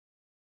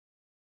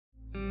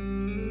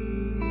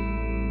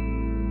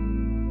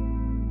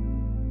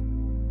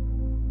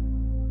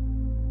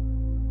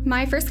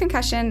My first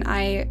concussion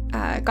I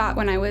got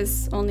when I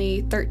was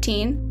only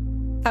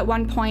 13. At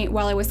one point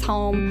while I was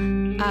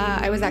home,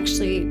 I was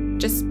actually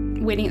just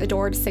waiting at the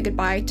door to say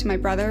goodbye to my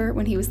brother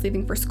when he was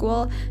leaving for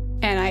school,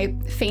 and I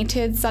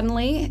fainted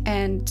suddenly,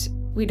 and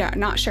we're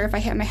not sure if I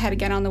hit my head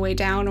again on the way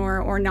down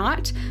or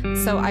not.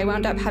 So I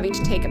wound up having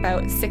to take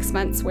about 6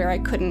 months where I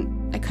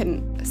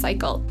couldn't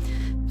cycle.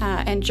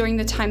 And during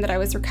the time that I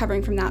was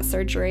recovering from that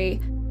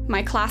surgery,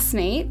 my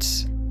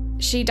classmate,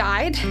 she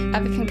died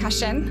of a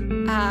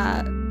concussion,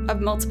 of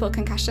multiple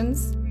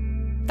concussions.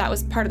 That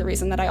was part of the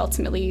reason that I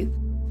ultimately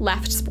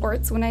left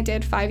sports when I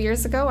did 5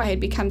 years ago. I had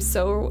become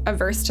so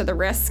averse to the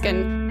risk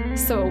and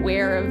so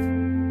aware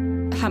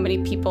of how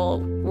many people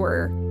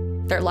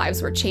their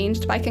lives were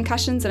changed by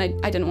concussions,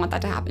 and I didn't want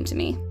that to happen to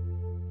me.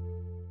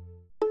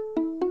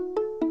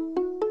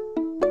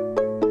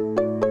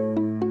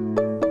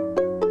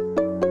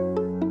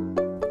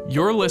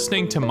 You're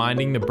listening to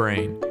Minding the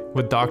Brain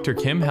with Dr.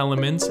 Kim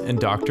Hellemans and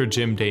Dr.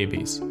 Jim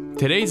Davies.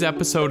 Today's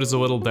episode is a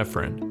little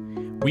different.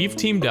 We've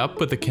teamed up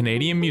with the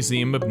Canadian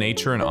Museum of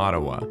Nature in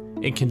Ottawa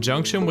in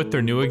conjunction with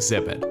their new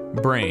exhibit,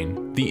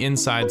 Brain, The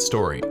Inside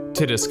Story,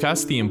 to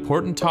discuss the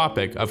important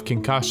topic of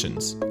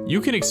concussions.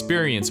 You can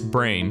experience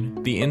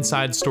Brain, The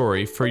Inside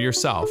Story for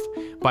yourself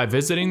by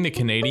visiting the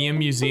Canadian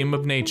Museum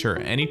of Nature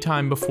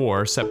anytime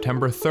before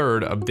September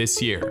 3rd of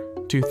this year,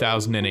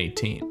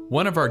 2018.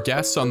 One of our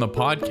guests on the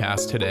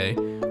podcast today,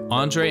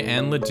 Andre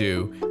Anne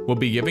Ledoux, will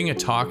be giving a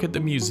talk at the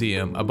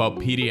museum about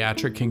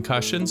pediatric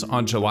concussions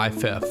on July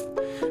 5th.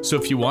 So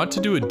if you want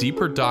to do a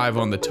deeper dive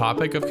on the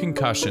topic of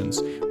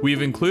concussions,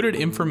 we've included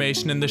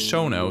information in the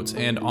show notes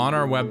and on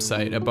our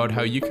website about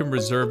how you can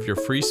reserve your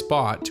free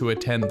spot to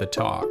attend the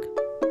talk.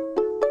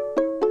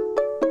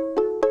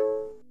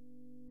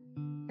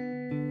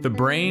 The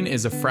brain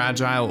is a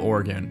fragile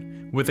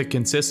organ with a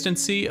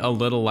consistency a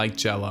little like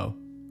Jell-O.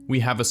 We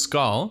have a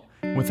skull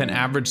with an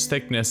average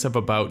thickness of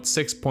about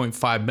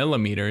 6.5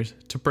 millimeters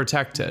to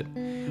protect it.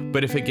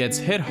 But if it gets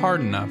hit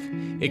hard enough,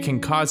 it can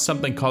cause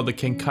something called a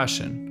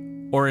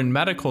concussion, or in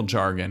medical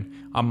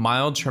jargon, a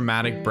mild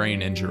traumatic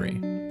brain injury.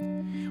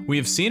 We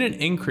have seen an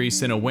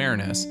increase in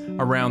awareness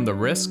around the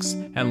risks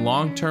and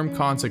long-term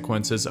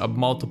consequences of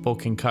multiple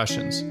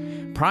concussions,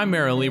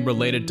 primarily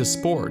related to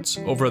sports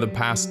over the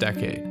past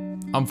decade.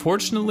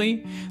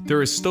 Unfortunately,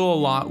 there is still a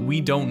lot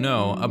we don't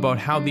know about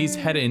how these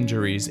head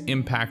injuries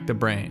impact the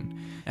brain,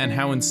 and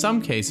how in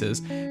some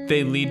cases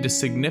they lead to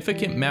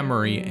significant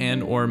memory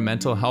and/or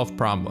mental health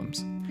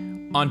problems.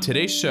 On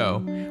today's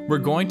show, we're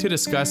going to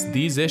discuss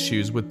these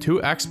issues with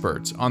two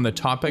experts on the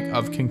topic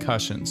of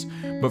concussions.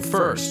 But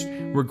first,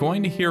 we're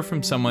going to hear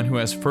from someone who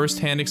has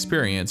firsthand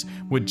experience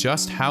with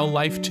just how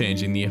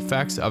life-changing the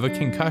effects of a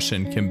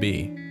concussion can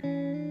be.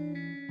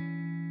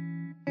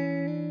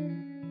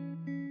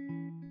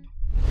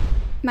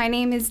 My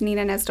name is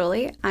Nina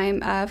Nezdoli.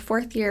 I'm a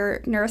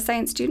fourth-year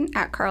neuroscience student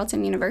at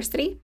Carleton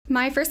University.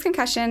 My first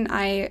concussion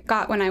I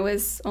got when I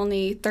was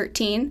only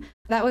 13.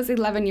 That was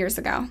 11 years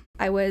ago.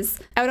 I was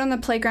out on the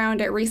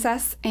playground at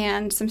recess,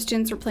 and some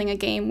students were playing a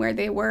game where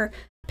they were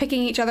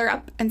picking each other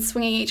up and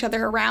swinging each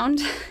other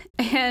around.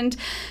 And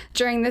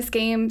during this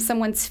game,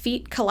 someone's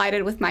feet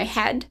collided with my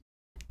head,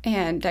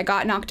 and I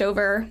got knocked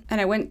over, and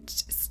I went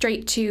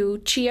straight to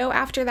CHEO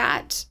after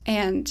that.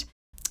 And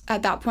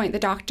at that point, the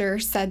doctor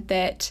said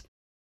that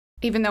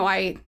even though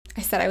I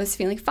said I was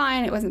feeling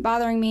fine, it wasn't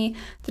bothering me,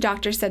 the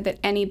doctor said that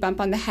any bump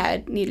on the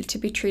head needed to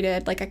be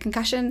treated like a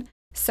concussion.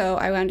 So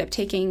I wound up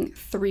taking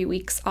 3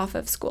 weeks off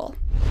of school.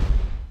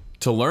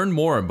 To learn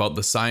more about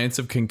the science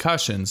of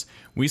concussions,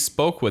 we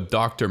spoke with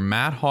Dr.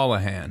 Matt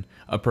Holohan,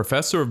 a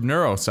professor of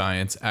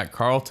neuroscience at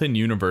Carleton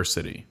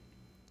University.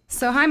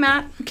 So hi,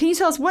 Matt. Can you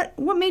tell us what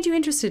made you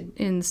interested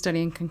in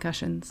studying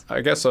concussions? I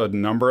guess a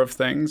number of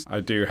things. I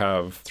do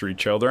have 3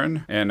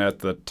 children, and at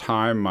the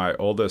time my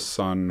oldest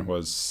son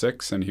was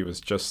 6 and he was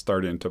just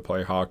starting to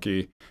play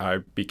hockey.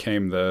 I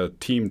became the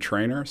team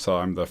trainer, so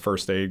I'm the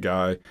first aid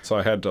guy. So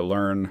I had to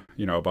learn,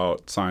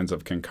 about signs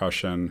of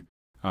concussion,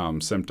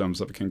 symptoms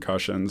of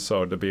concussion.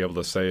 So to be able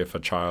to say if a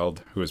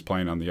child who was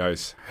playing on the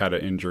ice had an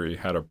injury,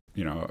 had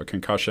a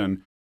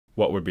concussion,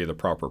 what would be the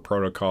proper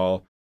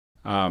protocol?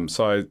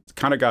 So I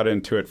kind of got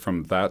into it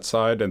from that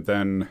side. And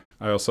then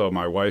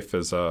my wife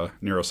is a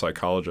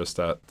neuropsychologist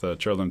at the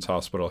Children's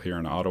Hospital here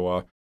in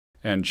Ottawa,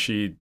 and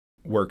she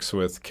works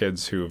with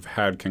kids who've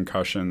had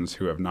concussions,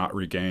 who have not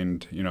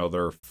regained,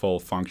 their full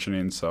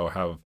functioning, so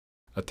have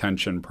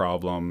attention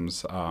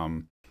problems,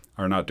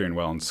 are not doing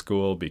well in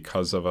school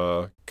because of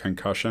a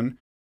concussion.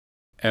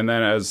 And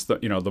then as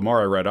the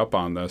more I read up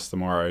on this, the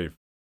more I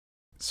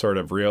sort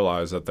of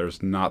realized that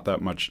there's not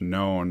that much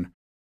known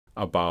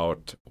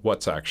about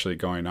what's actually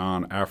going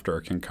on after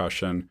a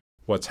concussion,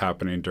 what's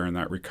happening during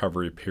that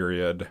recovery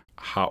period,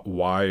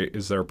 why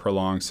is there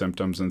prolonged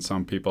symptoms in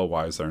some people,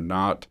 why is there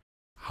not,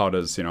 how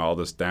does all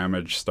this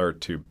damage start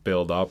to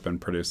build up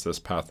and produce this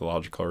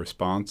pathological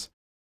response.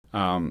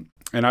 And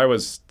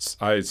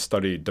I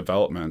studied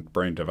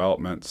brain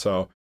development,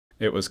 so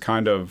it was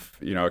kind of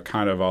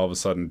all of a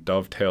sudden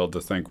dovetailed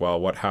to think, well,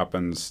 what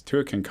happens to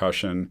a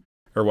concussion,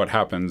 or what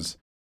happens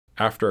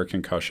after a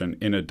concussion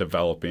in a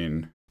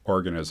developing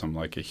organism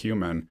like a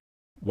human,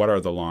 what are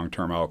the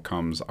long-term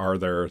outcomes? Are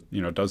there,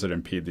 does it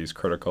impede these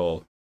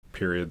critical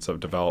periods of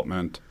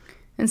development?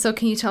 And so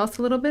can you tell us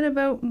a little bit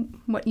about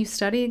what you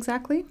study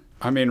exactly?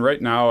 I mean,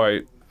 right now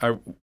I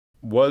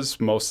was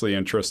mostly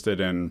interested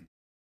in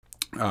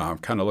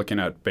kind of looking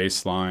at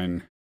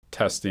baseline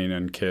testing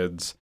in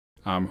kids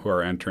who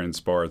are entering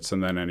sports,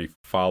 and then any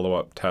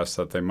follow-up tests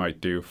that they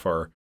might do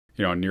for,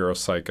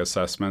 neuropsych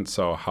assessment.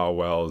 So how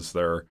well is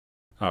their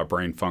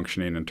brain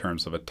functioning in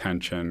terms of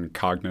attention,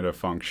 cognitive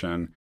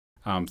function,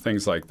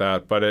 things like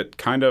that. But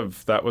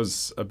that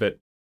was a bit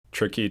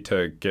tricky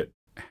to get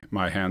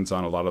my hands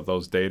on a lot of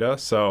those data.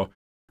 So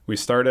I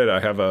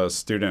have a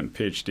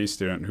PhD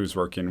student who's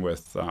working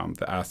with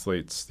the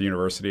athletes, the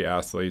university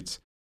athletes,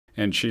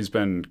 and she's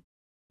been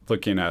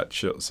looking at,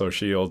 so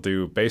she'll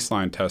do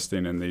baseline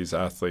testing in these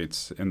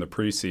athletes in the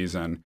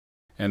preseason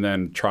and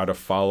then try to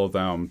follow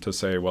them to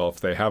say, well, if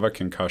they have a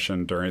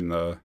concussion during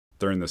the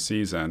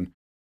season,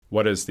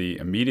 what is the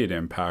immediate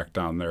impact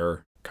on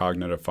their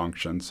cognitive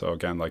function? So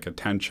again, like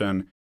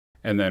attention,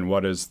 and then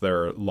what are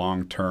their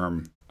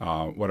long-term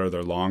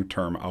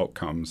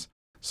outcomes?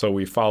 So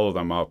we follow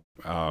them up,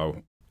 at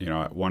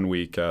 1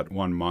 week, at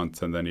 1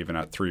 month, and then even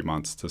at 3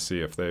 months to see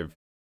if they've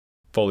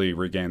fully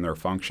regained their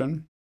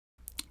function.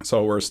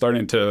 So we're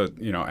starting to,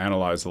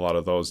 analyze a lot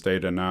of those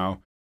data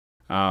now.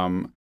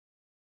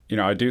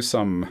 I do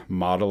some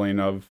modeling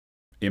of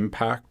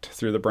impact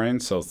through the brain.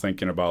 So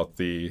thinking about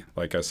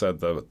like I said,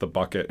 the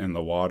bucket in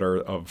the water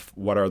of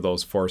what are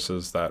those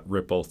forces that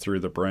ripple through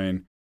the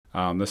brain.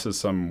 This is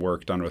some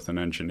work done with an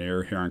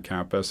engineer here on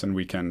campus, and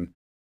we can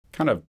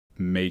kind of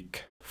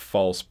make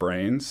false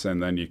brains,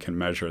 and then you can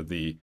measure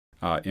the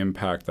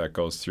impact that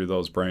goes through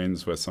those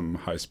brains with some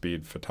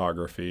high-speed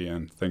photography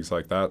and things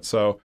like that.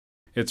 So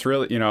it's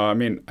really,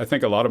 I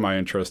think a lot of my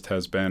interest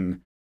has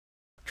been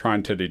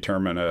trying to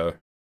determine a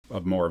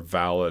more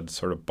valid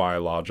sort of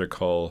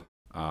biological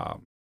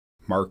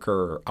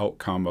marker or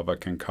outcome of a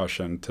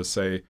concussion to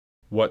say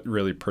what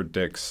really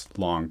predicts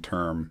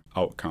long-term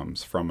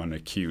outcomes from an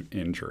acute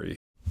injury.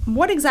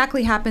 What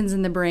exactly happens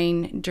in the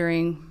brain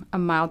during a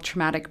mild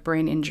traumatic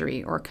brain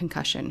injury or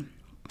concussion?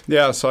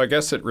 Yeah, so I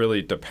guess it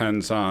really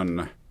depends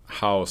on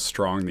how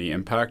strong the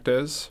impact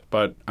is.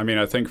 But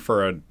I think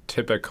for a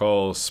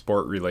typical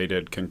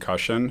sport-related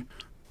concussion,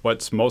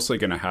 what's mostly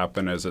going to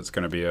happen is it's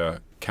going to be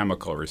a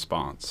chemical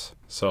response.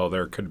 So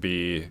there could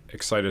be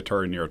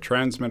excitatory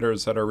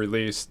neurotransmitters that are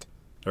released.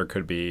 There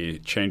could be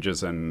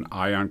changes in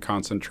ion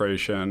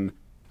concentration,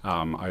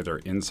 either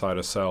inside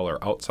a cell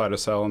or outside a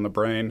cell in the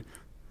brain.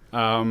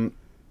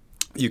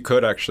 You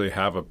could actually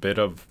have a bit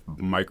of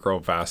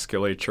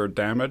microvasculature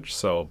damage,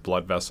 so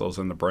blood vessels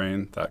in the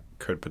brain that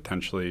could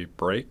potentially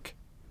break.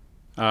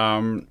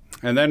 And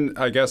then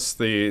I guess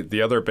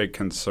the other big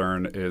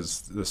concern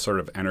is the sort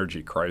of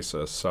energy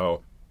crisis.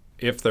 So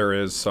if there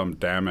is some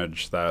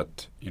damage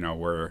that,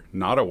 we're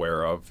not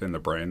aware of in the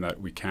brain that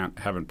we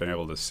haven't been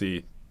able to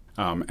see,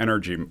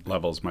 energy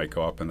levels might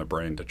go up in the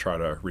brain to try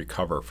to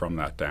recover from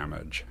that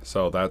damage.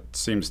 So that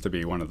seems to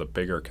be one of the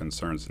bigger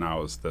concerns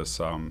now is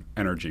this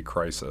energy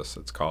crisis,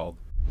 it's called.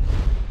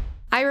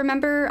 I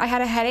remember I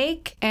had a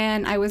headache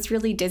and I was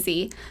really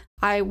dizzy.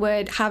 I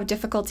would have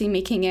difficulty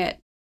making it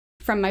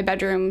from my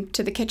bedroom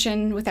to the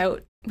kitchen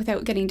without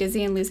getting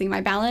dizzy and losing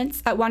my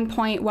balance. At one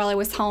point while I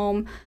was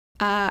home,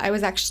 I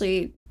was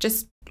actually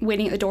just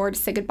waiting at the door to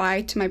say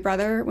goodbye to my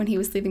brother when he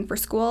was leaving for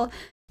school.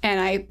 And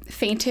I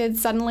fainted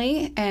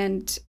suddenly,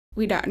 and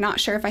we're not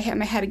sure if I hit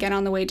my head again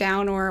on the way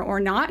down or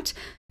not.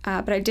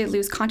 But I did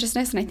lose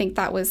consciousness, and I think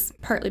that was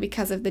partly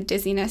because of the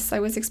dizziness I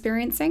was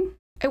experiencing.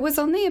 It was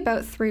only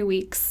about 3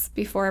 weeks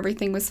before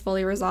everything was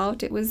fully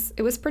resolved. It was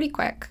pretty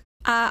quick.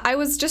 I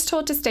was just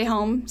told to stay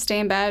home, stay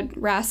in bed,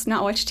 rest,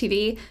 not watch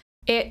TV.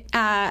 It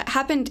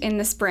happened in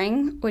the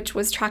spring, which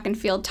was track and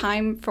field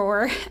time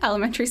for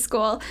elementary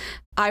school.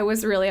 I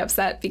was really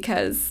upset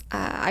because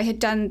I had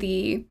done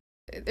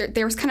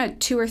there was kind of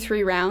 2 or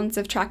 3 rounds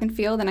of track and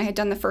field, and I had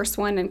done the first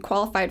one and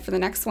qualified for the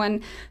next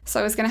one. So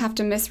I was going to have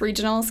to miss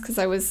regionals because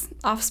I was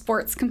off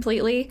sports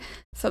completely.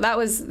 So that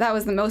was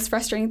the most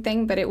frustrating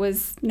thing, but it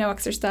was no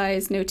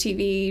exercise, no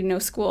TV, no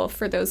school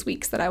for those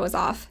weeks that I was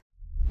off.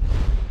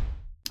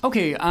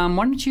 Okay, why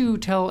don't you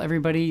tell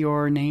everybody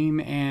your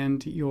name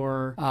and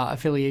your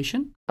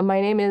affiliation?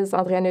 My name is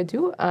Andrea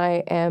Nadeau.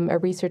 I am a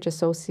research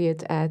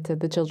associate at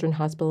the Children's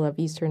Hospital of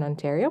Eastern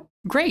Ontario.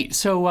 Great.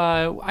 So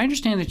I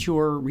understand that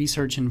your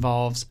research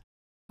involves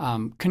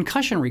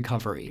concussion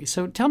recovery.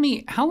 So tell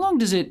me, how long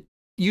does it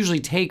usually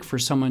take for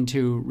someone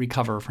to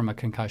recover from a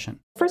concussion?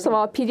 First of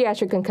all,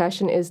 pediatric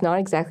concussion is not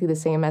exactly the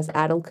same as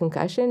adult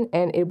concussion,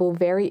 and it will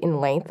vary in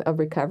length of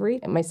recovery.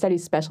 My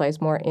studies specialize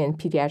more in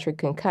pediatric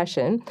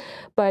concussion,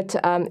 but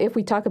if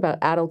we talk about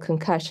adult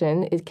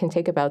concussion, it can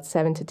take about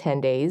 7 to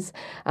 10 days,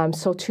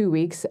 so 2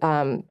 weeks.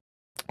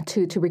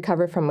 to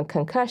recover from a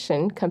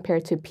concussion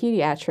compared to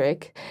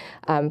pediatric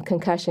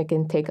concussion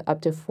can take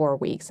up to 4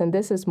 weeks. And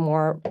this is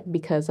more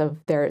because of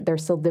they're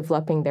still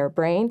developing their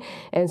brain.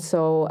 And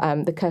so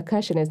the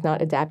concussion is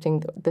not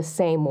adapting the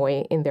same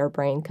way in their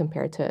brain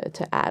compared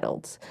to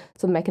adults.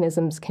 So the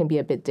mechanisms can be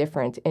a bit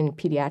different in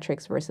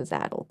pediatrics versus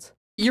adults.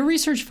 Your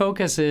research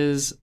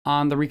focuses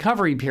on the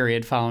recovery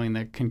period following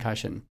the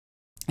concussion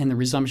and the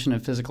resumption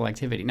of physical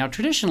activity. Now,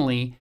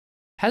 traditionally,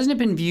 hasn't it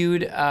been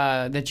viewed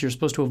that you're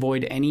supposed to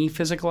avoid any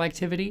physical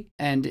activity?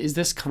 And is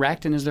this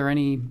correct? And is there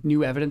any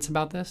new evidence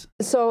about this?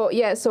 So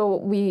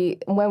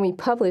when we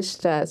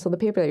published, so the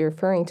paper that you're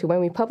referring to, when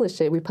we published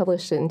it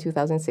in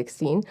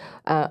 2016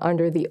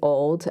 under the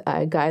old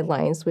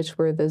guidelines, which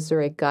were the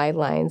Zurich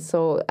guidelines.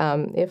 So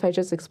if I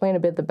just explain a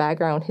bit the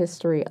background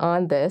history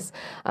on this,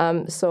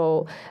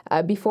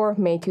 before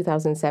May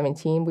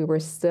 2017, we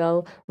were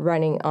still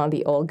running on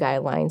the old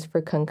guidelines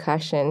for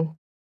concussion.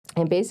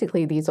 And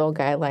basically, these old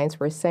guidelines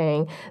were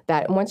saying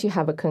that once you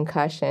have a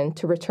concussion,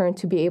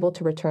 to be able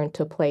to return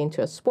to play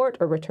into a sport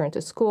or return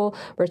to school,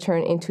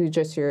 return into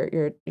just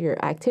your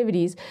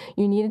activities,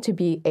 you needed to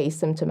be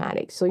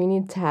asymptomatic. So you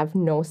need to have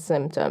no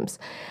symptoms.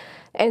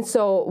 And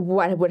so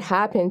what would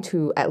happen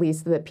to at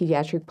least the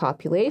pediatric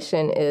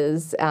population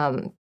is,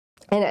 and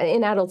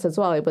in adults as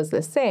well, it was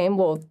the same.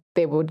 Well,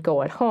 they would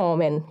go at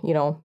home and,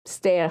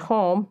 stay at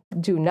home,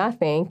 do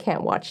nothing,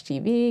 can't watch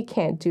TV,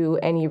 can't do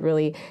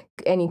any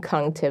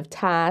cognitive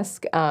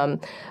task.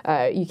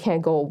 You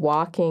can't go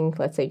walking,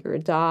 let's say you're a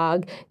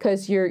dog,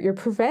 because you're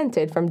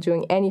prevented from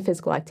doing any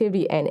physical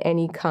activity and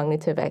any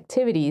cognitive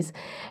activities.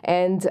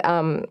 And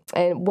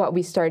what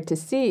we started to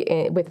see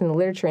within the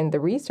literature and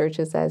the research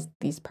is as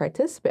these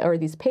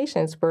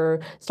patients were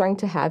starting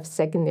to have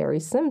secondary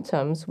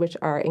symptoms, which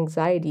are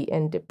anxiety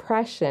and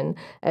depression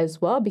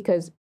as well,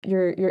 because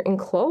you're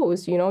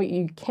enclosed,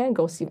 you can't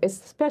go see,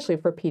 especially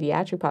for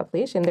pediatric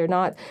population, they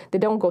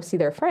don't go see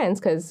their friends,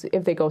 because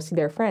if they go see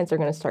their friends, they're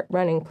going to start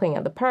running, playing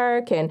at the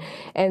park,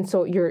 and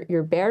so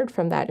you're barred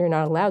from that. You're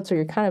not allowed, so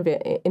you're kind of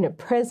in a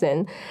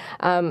prison.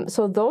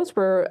 So those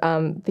were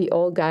the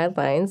old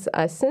guidelines.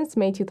 Since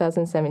May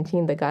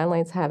 2017, the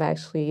guidelines have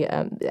actually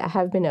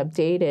have been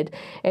updated,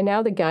 and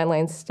now the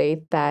guidelines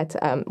state that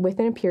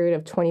within a period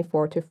of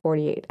 24 to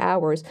 48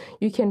 hours,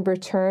 you can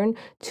return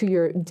to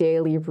your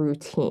daily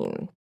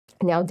routine.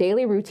 Now,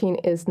 daily routine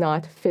is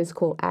not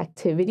physical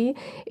activity.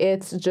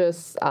 It's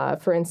just,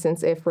 for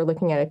instance, if we're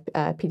looking at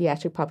a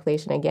pediatric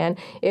population again,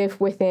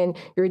 if within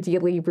your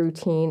daily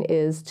routine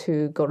is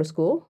to go to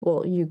school,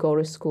 well, you go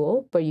to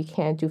school, but you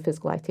can't do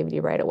physical activity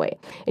right away.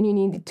 And you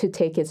need to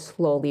take it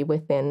slowly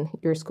within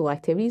your school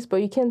activities, but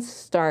you can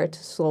start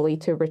slowly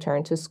to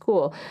return to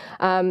school.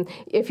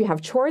 If you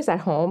have chores at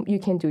home, you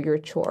can do your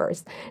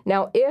chores.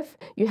 Now, if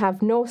you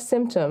have no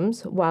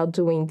symptoms while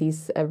doing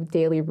these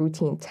daily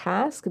routine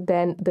tasks,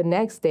 then the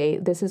next day,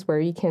 this is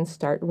where you can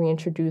start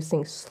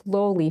reintroducing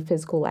slowly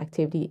physical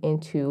activity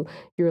into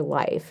your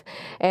life.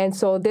 And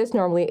so this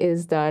normally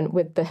is done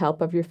with the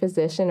help of your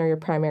physician or your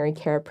primary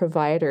care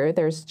provider.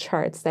 There's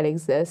charts that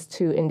exist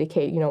to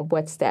indicate,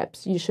 what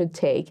steps you should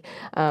take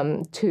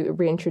to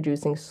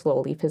reintroducing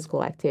slowly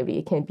physical activity.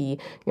 It can be,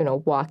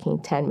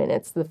 walking 10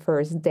 minutes the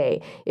first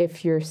day.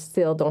 If you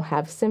still don't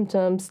have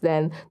symptoms,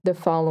 then the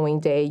following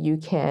day you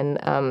can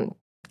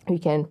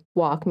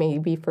walk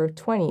maybe for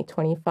 20,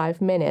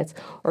 25 minutes,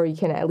 or you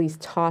can at least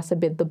toss a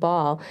bit the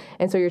ball.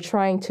 And so you're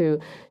trying to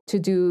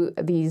do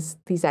these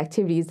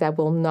activities that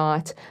will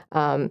not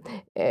or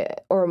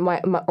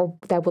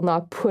that will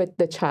not put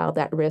the child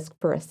at risk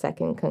for a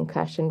second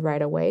concussion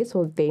right away.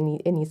 So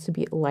it needs to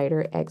be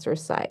lighter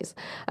exercise.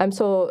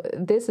 So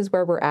this is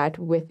where we're at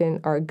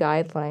within our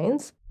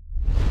guidelines.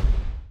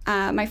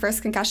 My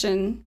first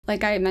concussion,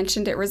 like I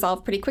mentioned, it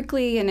resolved pretty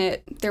quickly,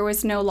 and there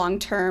was no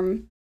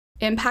long-term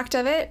impact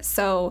of it.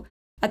 So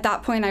at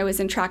that point, I was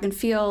in track and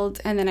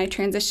field, and then I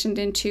transitioned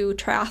into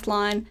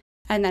triathlon,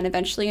 and then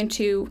eventually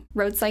into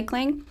road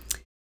cycling.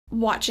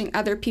 Watching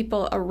other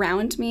people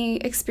around me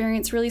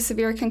experience really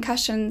severe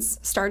concussions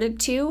started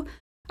too.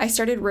 I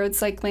started road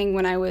cycling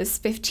when I was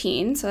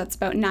 15, so that's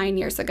about 9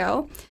 years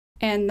ago.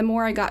 And the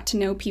more I got to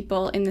know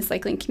people in the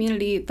cycling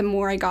community, the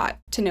more I got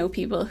to know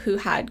people who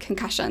had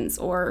concussions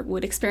or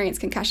would experience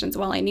concussions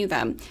while I knew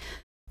them.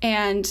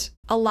 And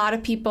a lot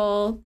of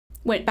people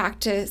went back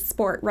to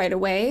sport right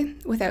away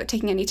without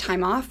taking any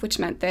time off, which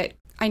meant that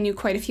I knew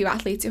quite a few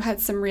athletes who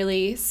had some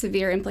really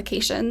severe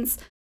implications.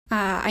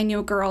 I knew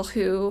a girl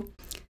who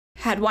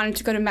had wanted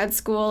to go to med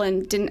school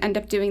and didn't end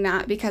up doing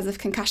that because of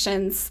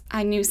concussions.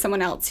 I knew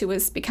someone else who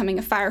was becoming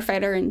a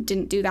firefighter and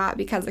didn't do that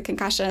because of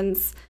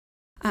concussions.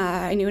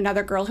 I knew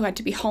another girl who had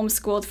to be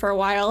homeschooled for a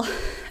while,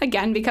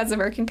 again, because of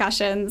her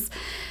concussions.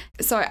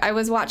 So I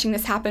was watching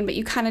this happen, but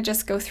you kind of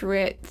just go through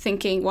it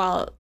thinking,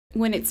 well,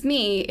 when it's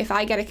me, if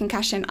I get a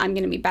concussion, I'm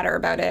going to be better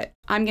about it.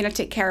 I'm going to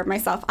take care of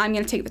myself. I'm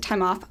going to take the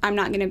time off. I'm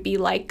not going to be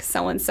like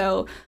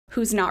so-and-so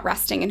who's not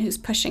resting and who's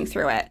pushing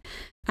through it.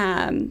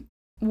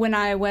 When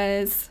I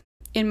was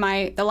in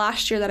the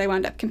last year that I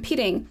wound up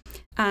competing,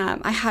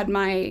 I had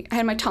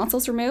my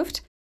tonsils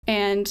removed,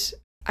 and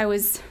I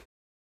was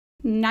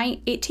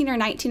 18 or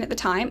 19 at the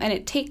time, and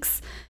it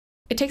takes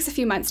a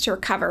few months to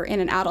recover in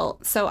an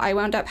adult. So I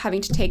wound up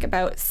having to take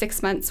about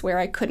 6 months where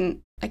I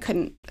couldn't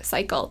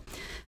cycle.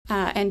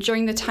 And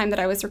during the time that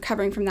I was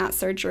recovering from that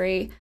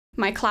surgery,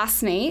 my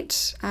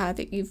classmate,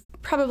 that you've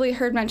probably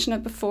heard mention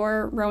of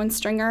before, Rowan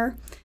Stringer,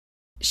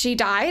 she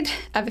died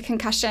of a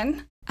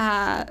concussion,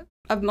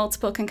 of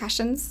multiple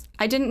concussions.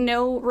 I didn't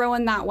know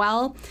Rowan that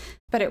well,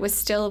 but it was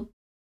still,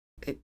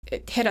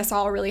 it hit us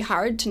all really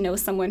hard to know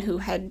someone who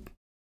had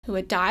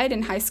died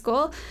in high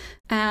school.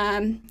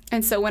 And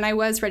so when I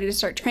was ready to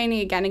start training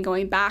again and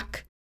going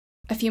back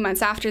a few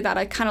months after that,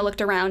 I kind of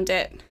looked around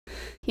at,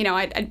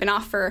 I'd been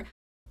off for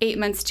 8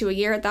 months to a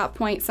year at that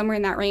point, somewhere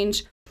in that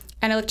range.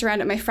 And I looked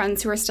around at my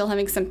friends who were still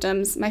having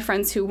symptoms, my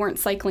friends who weren't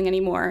cycling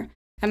anymore,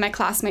 and my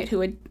classmate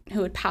who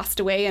had passed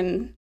away.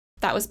 And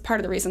that was part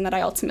of the reason that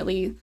I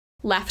ultimately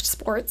left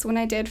sports when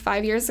I did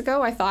 5 years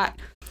ago. I thought,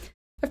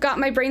 I've got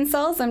my brain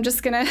cells, I'm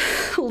just going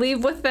to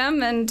leave with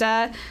them, and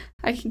I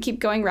can keep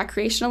going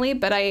recreationally.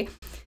 But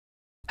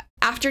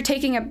after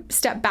taking a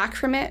step back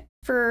from it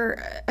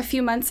for a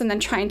few months and then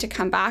trying to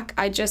come back,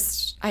 I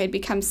had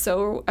become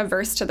so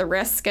averse to the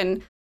risk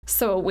and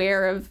so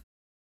aware of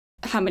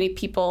how many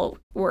people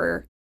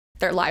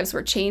their lives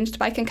were changed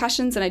by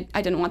concussions, and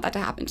I didn't want that to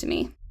happen to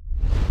me.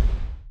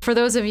 For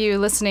those of you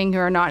listening who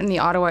are not in the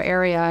Ottawa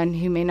area and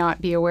who may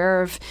not be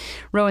aware of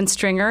Rowan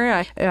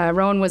Stringer,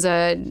 Rowan was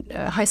a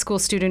high school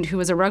student who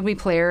was a rugby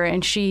player,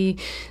 and she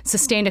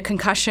sustained a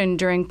concussion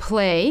during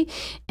play,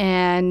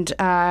 and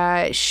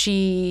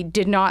she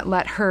did not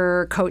let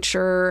her coach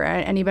or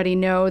anybody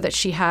know that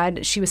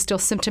she was still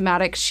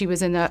symptomatic. She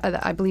was in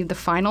I believe the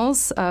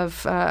finals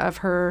of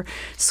her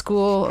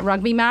school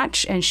rugby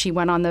match, and she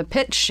went on the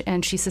pitch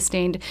and she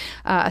sustained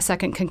a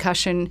second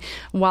concussion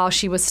while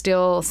she was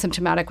still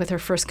symptomatic with her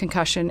first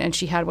concussion, and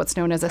she had what's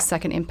known as a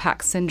second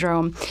impact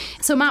syndrome.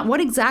 So Matt, what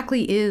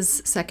exactly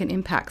is second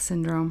impact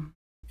syndrome?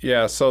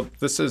 Yeah, so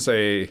this is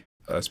I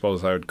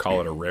suppose I would call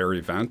it a rare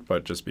event,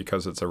 but just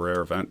because it's a rare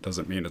event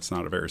doesn't mean it's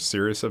not a very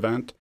serious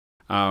event.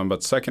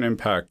 But second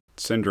impact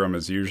syndrome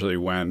is usually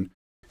when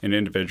an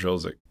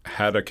individual's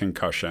had a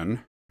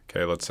concussion.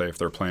 Okay, let's say if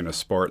they're playing a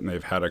sport and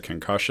they've had a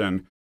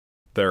concussion,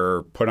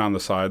 they're put on the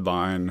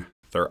sideline,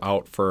 they're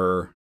out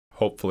for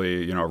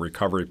hopefully, a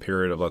recovery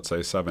period of, let's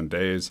say, 7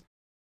 days.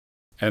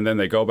 And then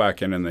they go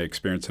back in and they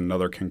experience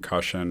another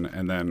concussion,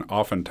 and then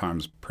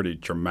oftentimes pretty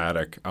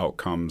dramatic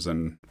outcomes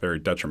and very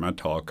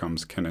detrimental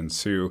outcomes can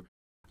ensue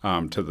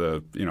to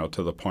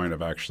the point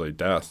of actually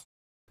death.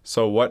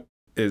 So what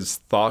is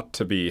thought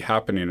to be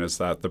happening is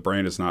that the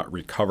brain is not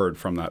recovered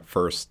from that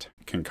first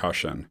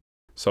concussion.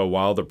 So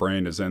while the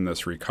brain is in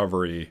this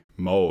recovery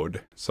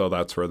mode, so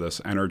that's where this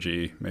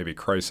energy, maybe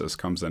crisis,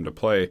 comes into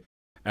play,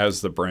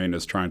 as the brain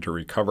is trying to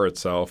recover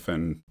itself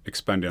and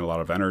expending a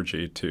lot of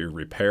energy to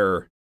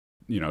repair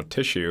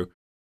tissue,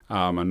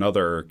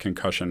 another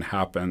concussion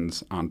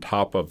happens on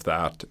top of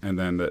that. And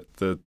then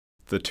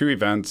the two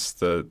events,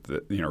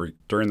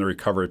 during the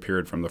recovery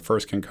period from the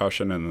first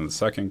concussion and then the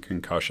second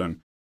concussion,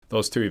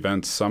 those two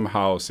events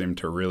somehow seem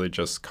to really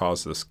just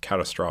cause this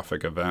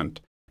catastrophic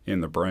event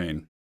in the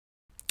brain.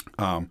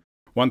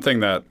 One thing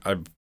that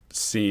I've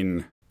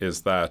seen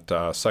is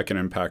that second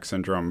impact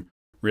syndrome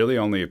really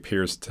only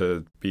appears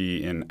to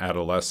be in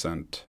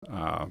adolescent,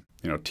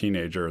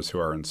 teenagers who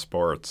are in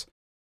sports.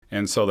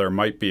 And so there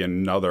might be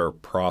another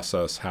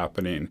process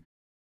happening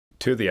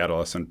to the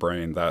adolescent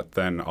brain that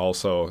then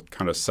also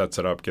kind of sets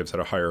it up, gives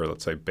it a higher,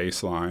 let's say,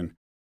 baseline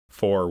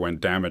for when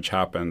damage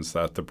happens,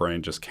 that the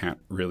brain just can't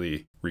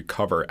really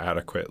recover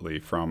adequately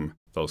from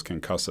those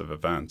concussive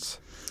events.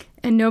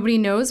 And nobody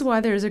knows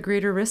why there's a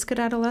greater risk at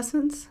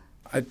adolescence?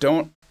 I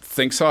don't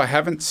think so. I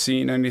haven't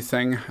seen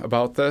anything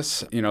about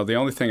this. The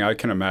only thing I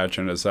can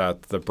imagine is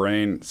that the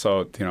brain,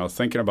 so,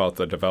 thinking about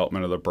the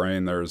development of the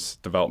brain, there's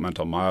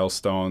developmental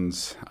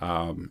milestones,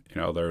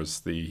 there's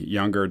the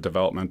younger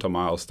developmental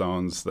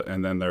milestones,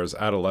 and then there's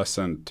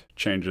adolescent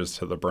changes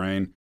to the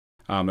brain.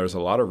 There's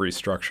a lot of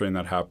restructuring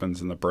that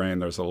happens in the brain.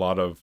 There's a lot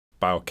of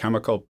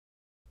biochemical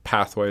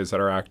pathways that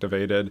are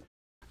activated.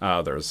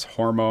 There's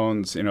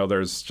hormones,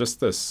 there's just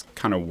this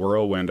kind of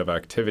whirlwind of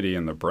activity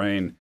in the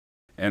brain.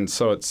 And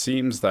so it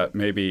seems that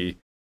maybe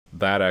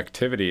that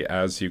activity,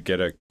 as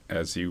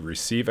you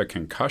receive a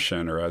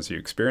concussion or as you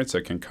experience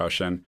a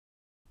concussion,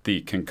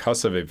 the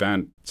concussive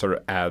event sort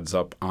of adds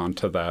up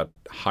onto that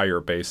higher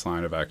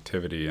baseline of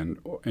activity. And,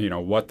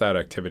 what that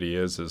activity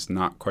is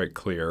not quite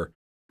clear,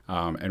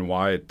 and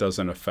why it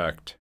doesn't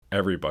affect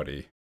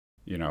everybody,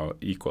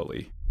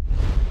 equally.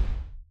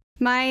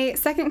 My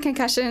second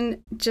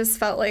concussion just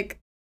felt like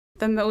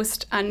the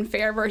most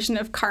unfair version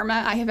of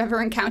karma I have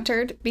ever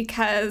encountered,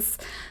 because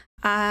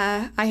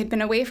I had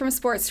been away from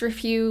sports from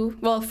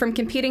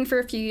competing for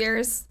a few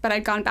years, but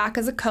I'd gone back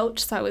as a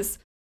coach. So I was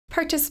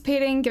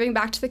participating, giving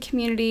back to the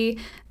community.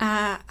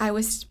 I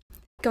was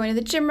going to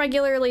the gym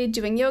regularly,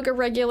 doing yoga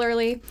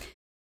regularly.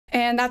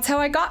 And that's how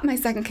I got my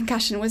second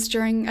concussion, was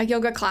during a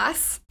yoga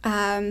class.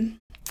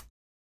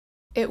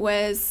 It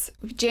was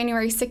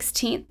January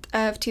 16th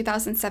of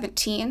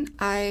 2017.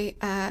 I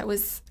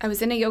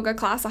was in a yoga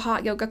class, a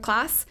hot yoga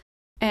class,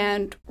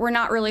 and we're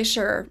not really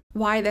sure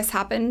why this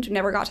happened.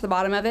 Never got to the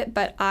bottom of it,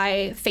 but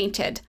I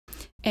fainted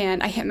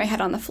and I hit my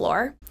head on the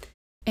floor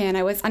and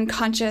I was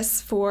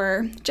unconscious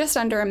for just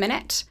under a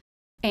minute.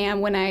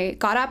 And when I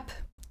got up,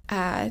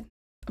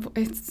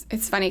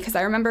 it's funny because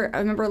I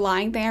remember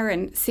lying there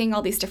and seeing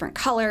all these different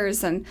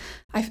colors. And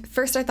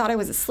first I thought I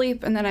was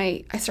asleep, and then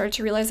I started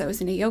to realize I was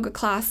in a yoga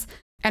class,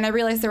 and I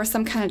realized there was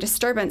some kind of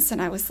disturbance.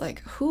 And I was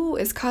like, who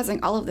is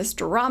causing all of this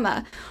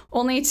drama?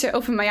 Only to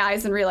open my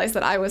eyes and realize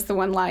that I was the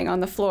one lying on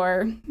the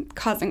floor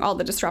causing all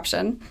the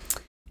disruption.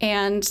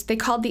 And they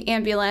called the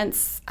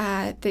ambulance.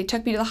 They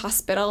took me to the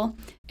hospital,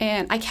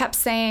 and I kept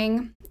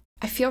saying,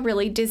 I feel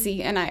really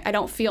dizzy and I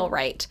don't feel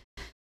right.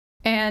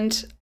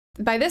 And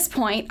by this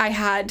point, I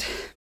had,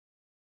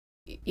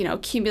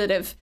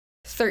 cumulative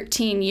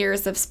 13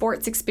 years of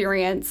sports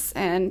experience.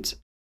 And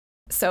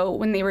so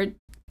when they were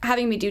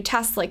having me do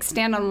tests like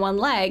stand on one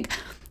leg,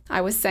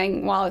 I was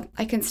saying, well,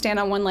 I can stand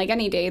on one leg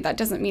any day. That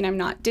doesn't mean I'm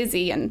not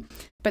dizzy.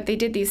 But they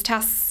did these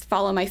tests,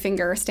 follow my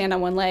finger, stand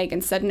on one leg,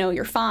 and said, no,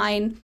 you're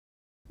fine.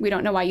 We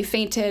don't know why you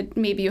fainted.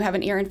 Maybe you have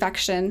an ear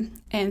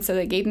infection. And so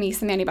they gave me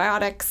some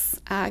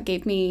antibiotics,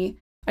 gave me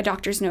a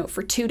doctor's note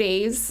for 2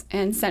 days,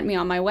 and sent me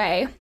on my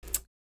way.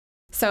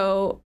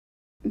 So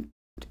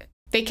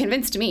they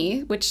convinced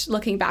me, which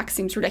looking back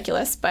seems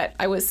ridiculous, but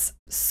I was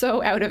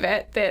so out of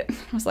it that I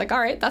was like, all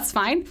right, that's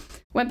fine.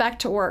 Went back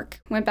to work,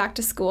 went back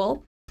to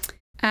school,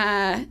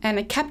 and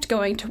I kept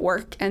going to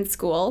work and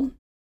school.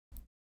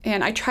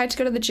 And I tried to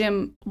go to the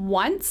gym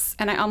once,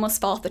 and I almost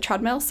fell off the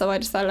treadmill, so I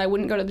decided I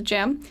wouldn't go to the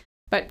gym,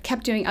 but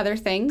kept doing other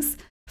things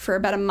for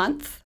about a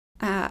month.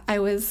 I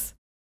was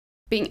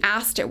being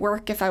asked at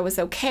work if I was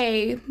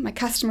okay. My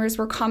customers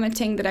were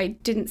commenting that I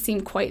didn't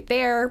seem quite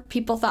there.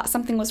 People thought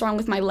something was wrong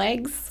with my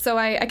legs. So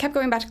I kept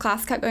going back to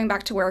class, kept going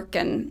back to work,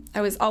 and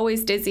I was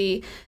always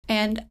dizzy.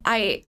 And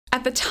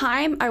at the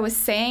time, I was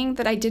saying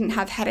that I didn't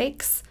have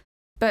headaches,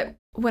 but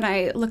when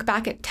I look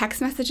back at text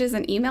messages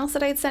and emails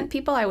that I had sent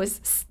people, I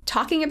was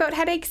talking about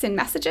headaches in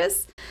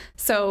messages.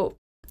 So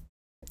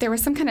there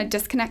was some kind of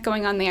disconnect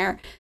going on there.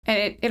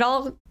 And it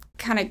all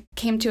kind of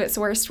came to its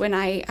worst when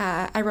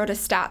I wrote a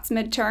stats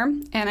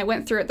midterm, and I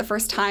went through it the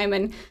first time,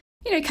 and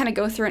you kind of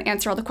go through and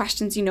answer all the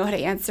questions you know how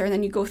to answer, and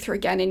then you go through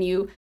again and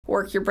you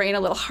work your brain a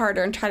little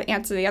harder and try to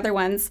answer the other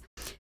ones.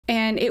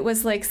 And it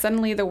was like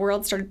suddenly the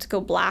world started to go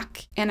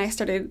black, and I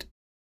started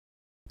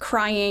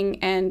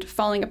crying and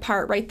falling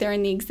apart right there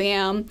in the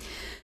exam,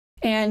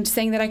 and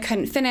saying that I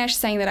couldn't finish,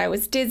 saying that I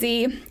was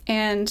dizzy.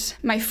 And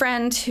my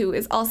friend, who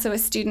is also a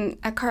student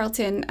at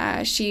Carleton,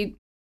 she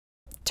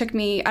took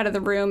me out of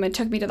the room and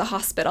took me to the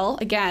hospital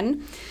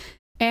again.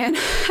 And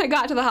I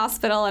got to the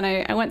hospital, and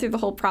I went through the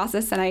whole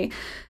process, and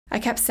I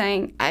kept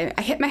saying,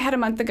 I hit my head a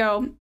month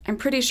ago. I'm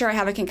pretty sure I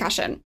have a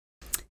concussion.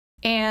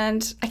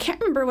 And I can't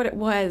remember what it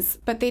was,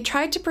 but they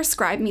tried to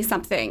prescribe me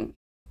something,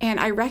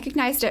 and I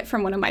recognized it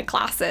from one of my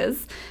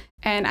classes.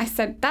 And I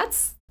said,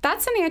 that's an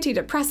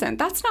antidepressant.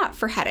 That's not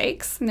for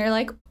headaches. And they're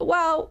like,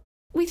 well,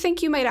 we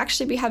think you might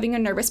actually be having a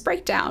nervous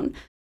breakdown.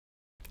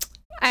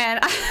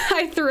 And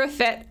I threw a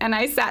fit, and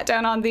I sat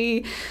down on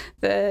the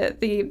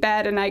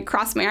bed, and I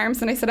crossed my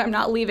arms, and I said, I'm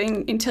not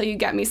leaving until you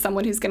get me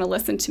someone who's going to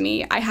listen to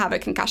me. I have a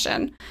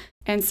concussion.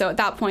 And so at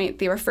that point,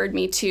 they referred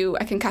me to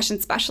a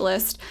concussion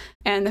specialist.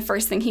 And the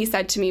first thing he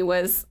said to me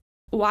was,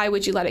 why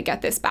would you let it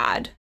get this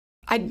bad?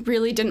 I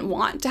really didn't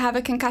want to have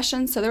a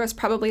concussion. So there was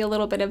probably a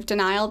little bit of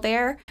denial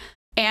there.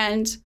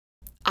 And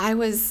I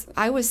was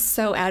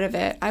so out of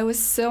it. I was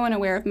so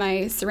unaware of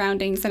my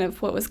surroundings and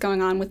of what was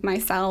going on with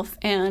myself.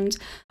 And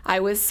I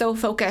was so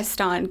focused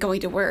on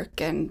going to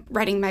work and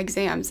writing my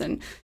exams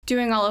and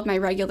doing all of my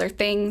regular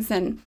things.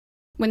 And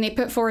when they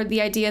put forward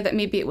the idea that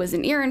maybe it was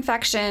an ear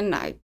infection,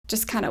 I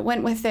just kind of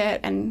went with it.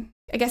 And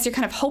I guess you're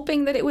kind of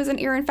hoping that it was an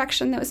ear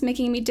infection that was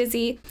making me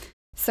dizzy.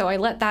 So I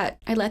let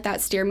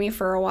that steer me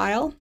for a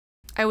while.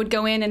 I would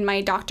go in, and my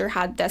doctor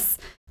had this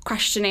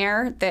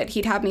questionnaire that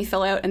he'd have me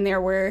fill out, and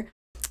there were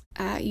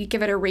you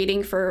give it a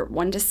rating for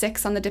 1 to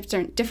 6 on the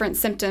different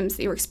symptoms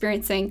that you were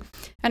experiencing.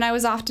 And I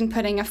was often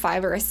putting a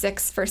 5 or a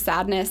 6 for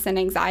sadness and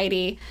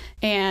anxiety.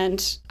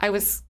 And I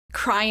was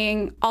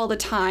crying all the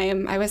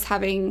time. I was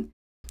having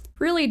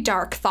really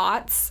dark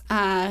thoughts.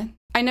 I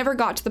never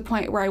got to the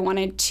point where I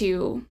wanted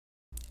to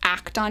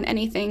act on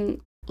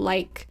anything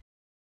like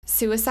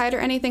suicide or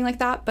anything like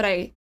that.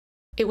 But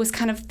it was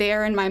kind of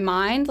there in my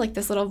mind, like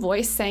this little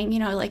voice saying,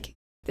 like,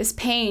 this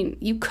pain,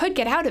 you could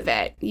get out of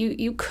it.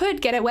 You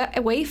could get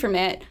away from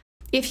it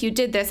if you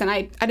did this. And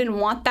I didn't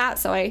want that.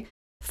 So I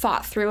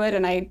fought through it,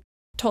 and I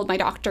told my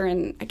doctor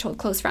and I told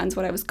close friends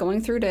what I was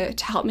going through to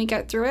help me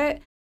get through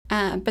it.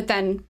 But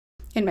then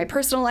in my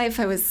personal life,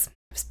 I was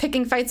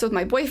picking fights with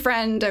my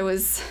boyfriend. I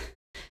was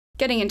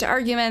getting into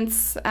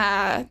arguments.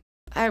 I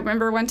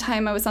remember one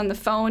time I was on the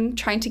phone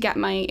trying to get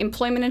my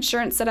employment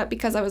insurance set up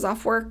because I was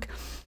off work.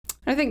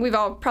 I think we've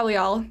probably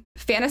all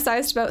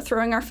fantasized about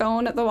throwing our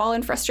phone at the wall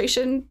in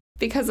frustration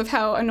because of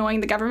how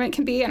annoying the government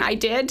can be, and I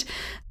did.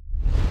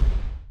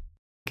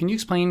 Can you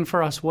explain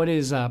for us what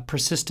is a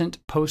persistent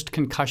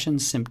post-concussion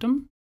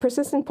symptom?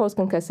 Persistent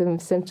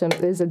post-concussive symptom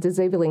is a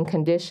disabling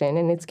condition,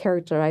 and it's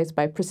characterized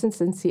by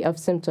persistency of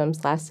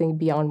symptoms lasting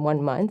beyond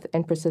 1 month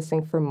and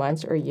persisting for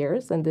months or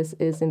years, and this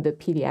is in the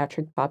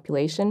pediatric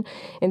population.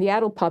 In the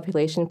adult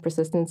population,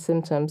 persistent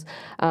symptoms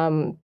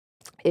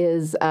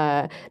is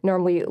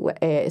normally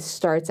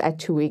starts at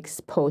 2 weeks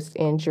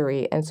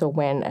post-injury. And so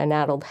when an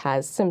adult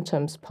has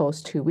symptoms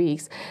post 2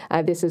 weeks,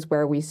 this is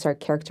where we start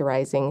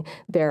characterizing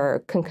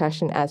their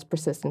concussion as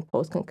persistent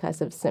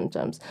post-concussive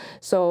symptoms.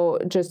 So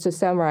just to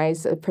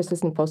summarize,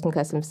 persistent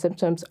post-concussive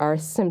symptoms are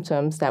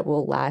symptoms that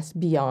will last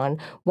beyond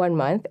 1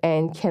 month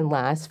and can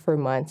last for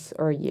months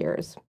or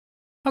years.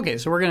 Okay,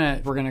 so we're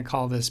gonna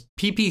call this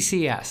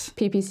PPCS.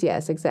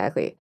 PPCS,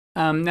 exactly.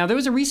 Now, there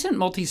was a recent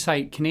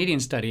multi-site Canadian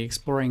study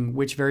exploring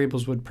which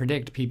variables would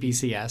predict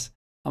PPCS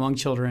among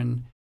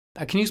children.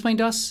 Can you explain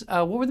to us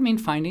what were the main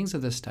findings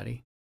of this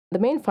study? The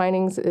main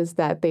findings is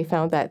that they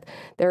found that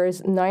there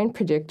is 9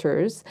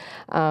 predictors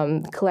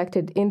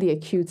collected in the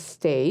acute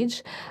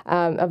stage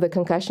of the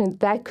concussion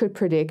that could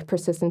predict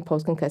persistent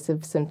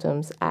post-concussive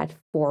symptoms at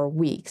 4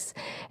 weeks.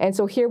 And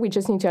so here we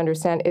just need to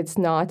understand it's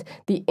not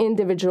the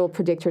individual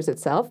predictors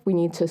itself. We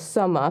need to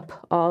sum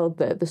up all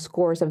the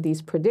scores of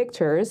these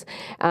predictors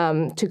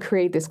to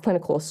create this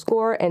clinical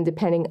score. And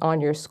depending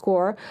on your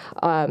score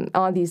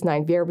on these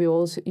 9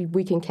 variables,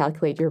 we can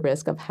calculate your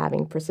risk of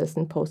having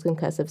persistent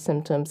post-concussive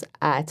symptoms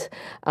at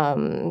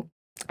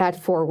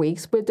 4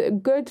 weeks with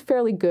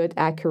fairly good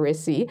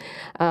accuracy.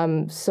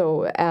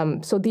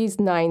 So these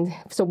 9.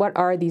 So what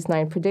are these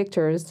 9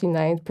 predictors? The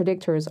 9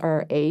 predictors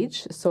are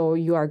age. So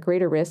you are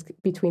greater risk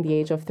between the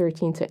age of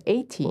 13 to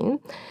 18.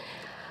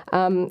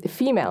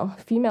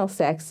 Female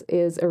sex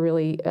is a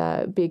really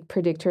big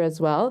predictor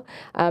as well.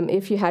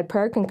 If you had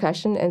prior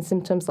concussion and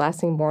symptoms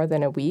lasting more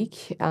than a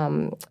week,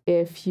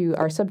 if you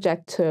are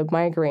subject to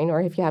migraine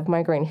or if you have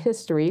migraine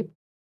history,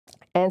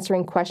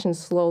 answering questions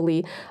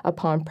slowly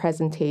upon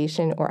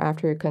presentation or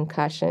after your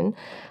concussion,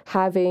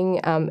 having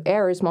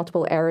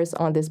multiple errors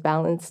on this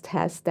balance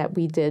test that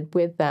we did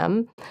with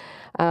them,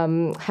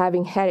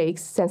 having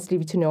headaches,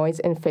 sensitivity to noise,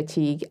 and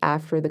fatigue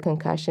after the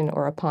concussion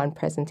or upon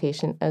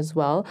presentation as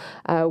well,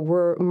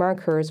 were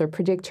markers or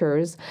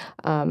predictors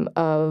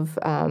of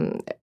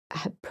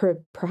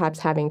perhaps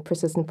having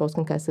persistent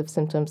post-concussive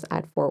symptoms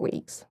at 4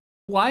 weeks.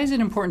 Why is it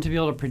important to be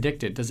able to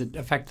predict it? Does it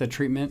affect the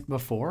treatment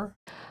before?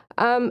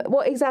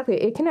 Well, exactly.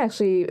 It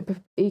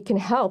can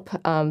help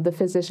the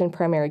physician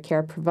primary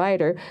care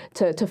provider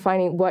to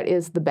finding what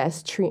is the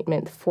best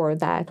treatment for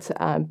that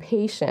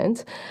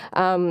patient,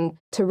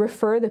 to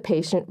refer the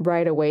patient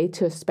right away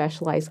to a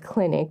specialized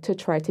clinic to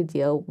try to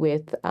deal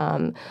with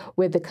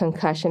the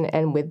concussion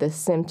and with the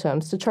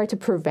symptoms, to try to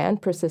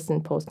prevent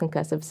persistent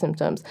post-concussive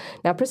symptoms.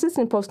 Now,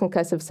 persistent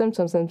post-concussive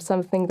symptoms, and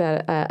something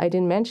that I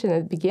didn't mention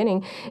at the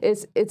beginning,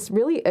 is it's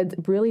really a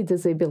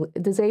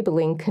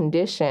disabling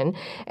condition,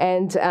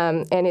 and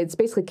it's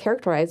basically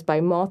characterized by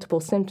multiple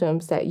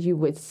symptoms that you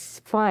would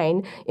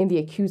find in the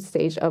acute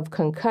stage of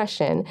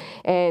concussion.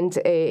 And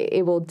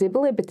it will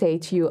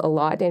debilitate you a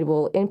lot, and it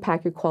will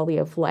impact your quality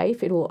of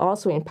life. It will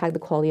also impact the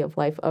quality of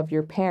life of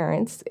your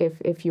parents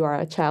if you are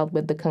a child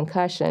with the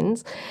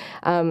concussions.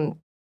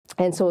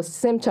 And so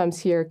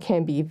symptoms here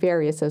can be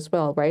various as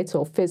well, right?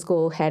 So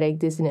physical, headache,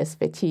 dizziness,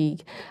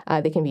 fatigue.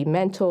 They can be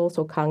mental,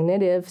 so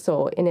cognitive,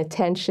 so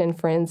inattention,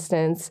 for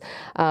instance,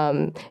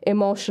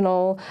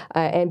 emotional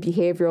and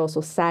behavioral,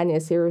 so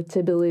sadness,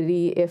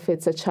 irritability. If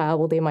it's a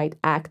child, well, they might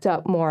act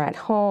up more at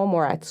home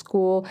or at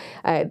school.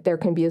 There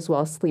can be as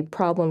well sleep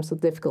problems, so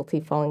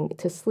difficulty falling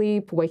to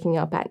sleep, waking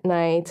up at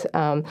night,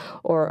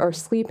 or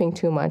sleeping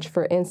too much,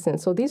 for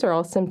instance. So these are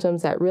all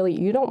symptoms that really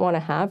you don't want to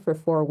have for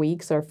 4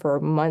 weeks or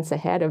for months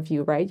ahead of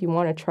you, right? You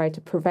want to try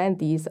to prevent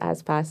these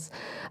as fast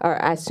or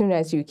as soon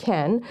as you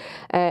can.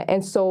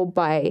 And so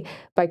by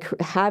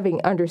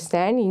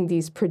understanding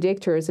these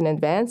predictors in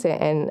advance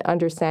and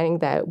understanding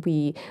that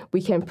we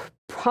can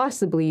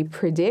possibly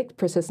predict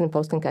persistent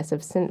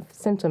post-concussive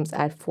symptoms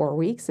at 4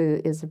 weeks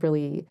is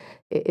really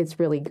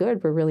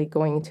good. We're really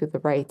going into the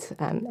right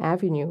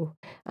avenue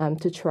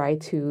to try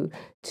to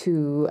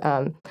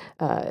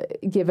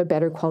give a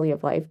better quality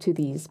of life to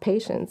these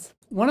patients.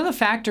 One of the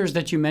factors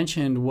that you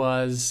mentioned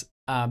was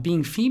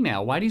being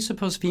female. Why do you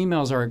suppose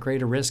females are at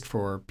greater risk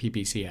for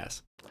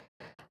PPCS?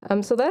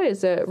 So that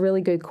is a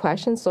really good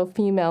question. So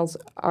females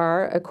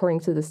are, according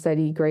to the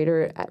study,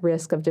 greater at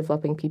risk of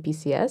developing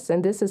PPCS.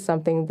 And this is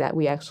something that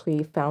we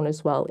actually found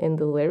as well in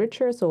the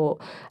literature. So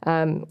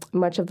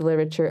much of the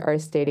literature are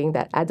stating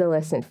that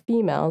adolescent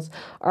females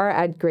are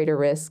at greater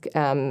risk,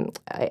 and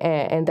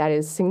that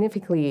is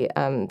significantly,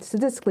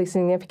 statistically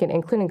significant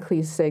and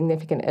clinically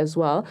significant as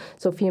well.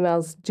 So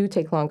females do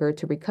take longer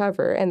to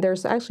recover. And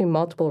there's actually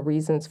multiple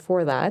reasons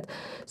for that.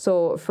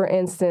 So for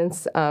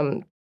instance,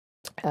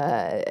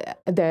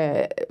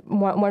 the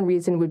one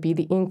reason would be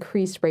the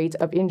increased rate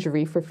of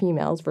injury for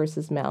females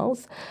versus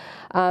males.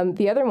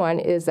 The other one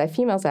is that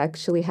females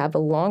actually have a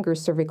longer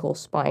cervical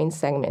spine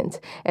segment,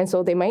 and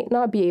so they might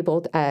not be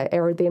able to,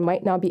 or they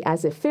might not be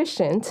as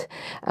efficient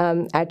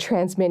at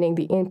transmitting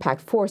the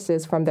impact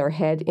forces from their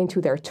head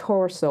into their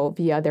torso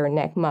via their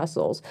neck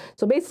muscles.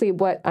 So basically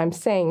what I'm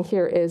saying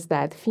here is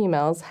that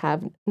females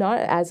have not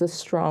as a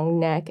strong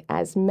neck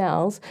as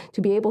males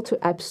to be able to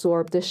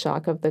absorb the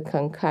shock of the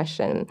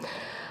concussion.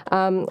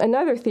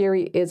 Another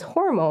theory is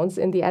hormones.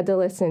 In the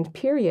adolescent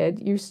period,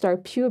 you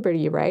start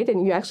puberty, right?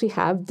 And you actually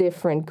have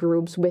different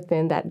groups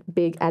within that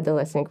big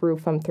adolescent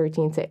group from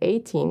 13 to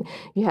 18.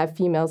 You have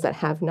females that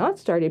have not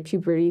started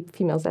puberty,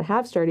 females that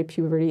have started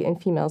puberty,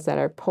 and females that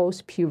are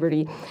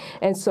post-puberty.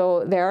 And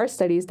so there are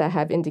studies that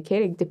have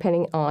indicated,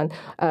 depending on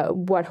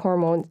what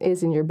hormone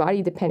is in your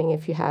body, depending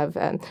if you have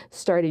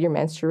started your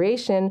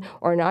menstruation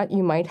or not,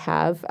 you might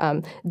have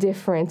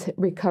different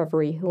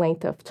recovery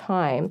length of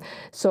time.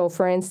 So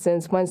for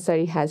instance, one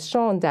study has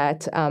shown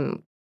that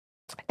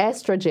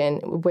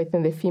estrogen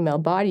within the female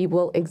body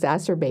will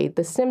exacerbate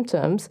the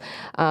symptoms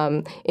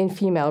in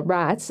female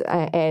rats,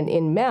 and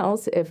in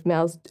males, if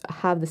males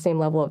have the same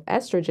level of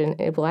estrogen,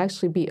 it will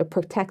actually be a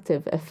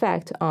protective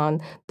effect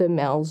on the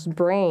male's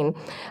brain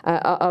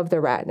of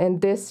the rat. And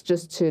this,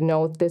 just to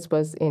note, this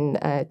was in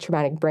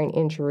traumatic brain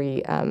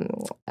injury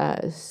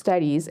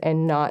studies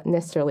and not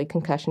necessarily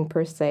concussion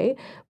per se,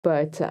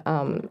 but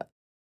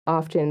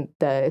often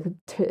the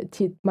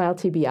mild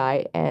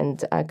TBI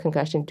and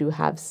concussion do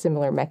have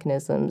similar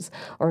mechanisms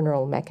or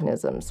neural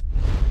mechanisms.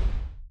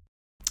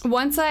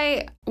 Once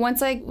I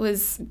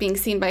was being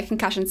seen by a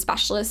concussion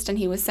specialist and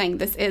he was saying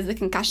this is a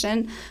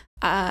concussion,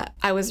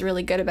 I was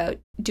really good about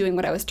doing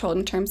what I was told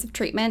in terms of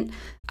treatment.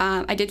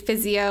 I did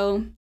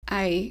physio.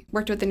 I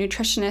worked with a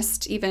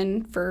nutritionist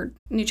even for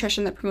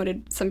nutrition that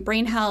promoted some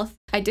brain health.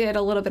 I did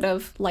a little bit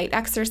of light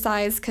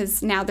exercise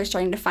because now they're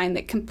starting to find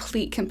that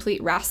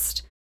complete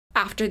rest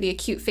after the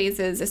acute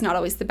phases is not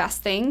always the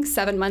best thing.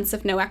 7 months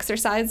of no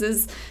exercise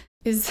is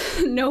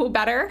no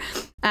better.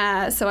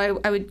 So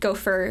I would go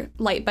for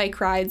light bike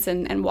rides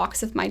and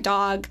walks with my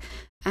dog.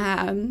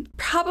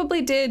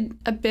 Probably did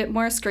a bit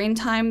more screen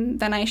time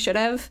than I should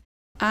have.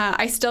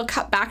 I still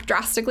cut back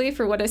drastically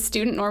for what a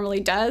student normally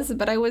does,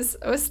 but I was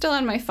still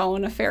on my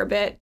phone a fair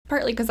bit,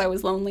 partly because I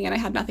was lonely and I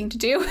had nothing to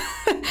do.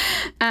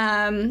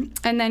 And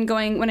then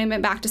when I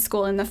went back to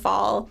school in the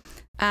fall,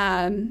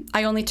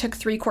 I only took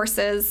 3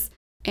 courses.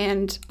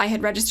 And I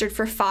had registered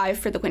for 5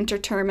 for the winter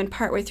term, and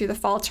partway through the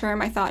fall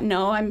term, I thought,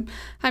 no, I'm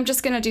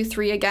just going to do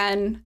 3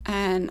 again.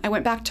 And I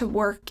went back to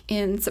work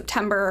in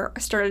September. I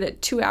started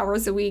at 2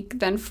 hours a week,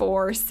 then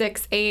 4,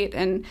 6, 8,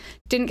 and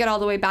didn't get all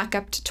the way back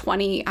up to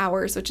 20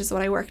 hours, which is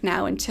what I work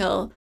now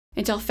until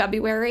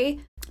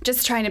February.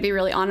 Just trying to be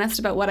really honest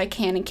about what I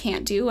can and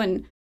can't do,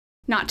 and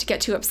not to get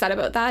too upset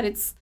about that.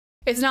 It's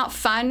not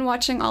fun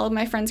watching all of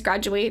my friends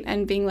graduate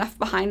and being left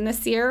behind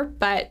this year,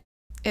 but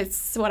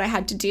it's what I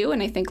had to do,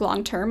 and I think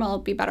long term I'll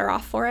be better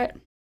off for it.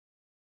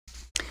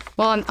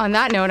 Well, on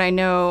that note, I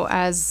know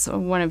as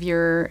one of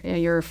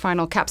your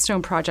final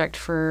capstone project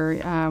for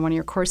one of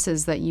your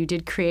courses that you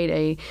did create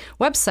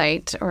a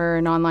website or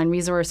an online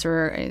resource,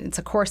 or it's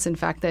a course, in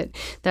fact,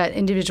 that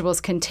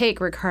individuals can take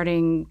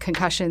regarding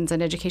concussions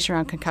and education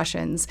around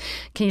concussions.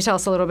 Can you tell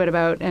us a little bit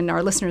about, and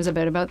our listeners a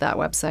bit about that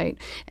website?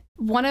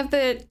 One of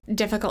the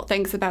difficult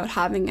things about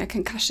having a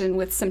concussion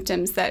with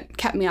symptoms that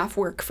kept me off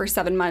work for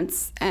 7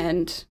 months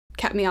and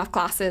kept me off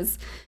classes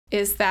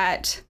is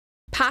that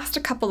past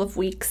a couple of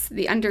weeks,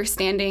 the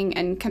understanding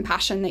and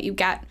compassion that you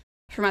get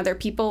from other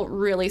people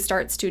really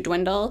starts to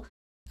dwindle.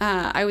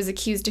 I was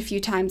accused a few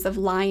times of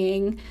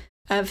lying,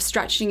 of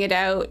stretching it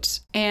out,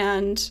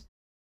 and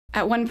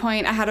at one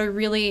point I had a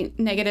really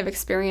negative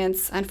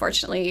experience,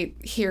 unfortunately,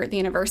 here at the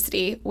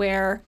university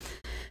where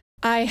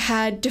I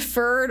had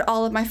deferred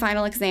all of my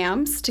final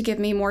exams to give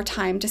me more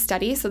time to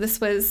study. So this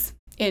was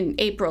in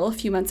April, a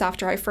few months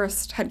after I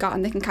first had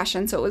gotten the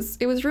concussion. So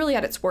it was really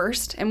at its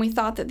worst. And we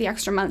thought that the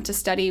extra month to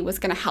study was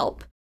going to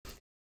help.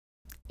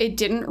 It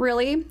didn't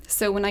really.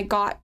 So when I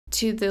got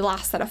to the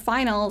last set of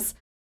finals,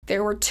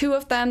 there were 2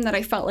 of them that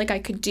I felt like I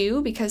could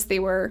do because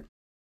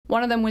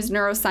one of them was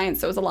neuroscience,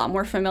 so it was a lot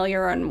more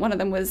familiar. And one of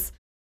them was,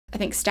 I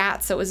think,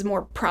 stats, so it was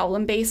more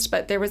problem-based.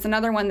 But there was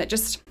another one that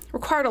just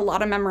required a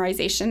lot of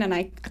memorization, and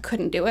I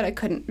couldn't do it. I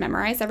couldn't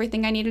memorize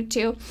everything I needed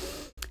to,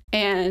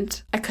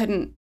 and I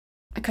couldn't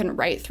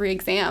write 3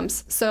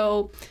 exams.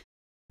 So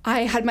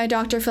I had my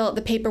doctor fill out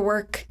the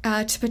paperwork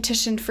to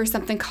petition for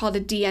something called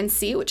a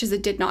DNC, which is a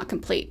did not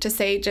complete, to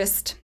say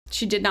just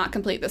she did not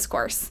complete this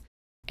course.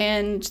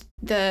 And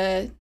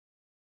the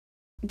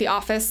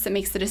office that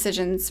makes the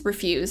decisions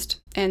refused,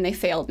 and they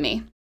failed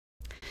me.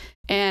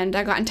 And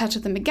I got in touch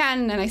with them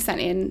again, and I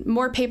sent in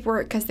more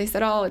paperwork because they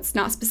said, oh, it's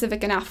not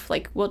specific enough.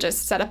 Like, we'll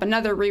just set up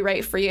another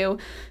rewrite for you.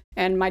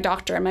 And my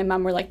doctor and my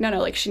mom were like, no,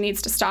 like, she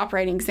needs to stop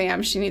writing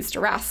exams. She needs to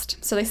rest.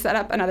 So they set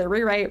up another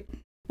rewrite.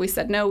 We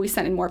said no. We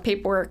sent in more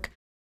paperwork.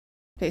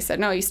 They said,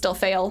 no, you still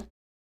fail.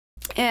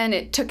 And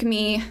it took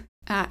me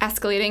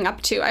escalating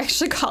up to, I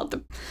actually called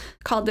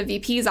the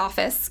VP's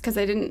office because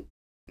I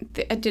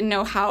didn't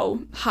know how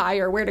high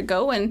or where to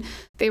go, and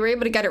they were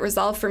able to get it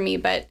resolved for me.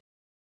 But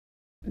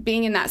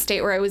being in that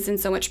state where I was in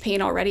so much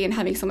pain already and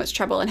having so much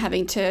trouble and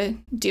having to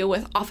deal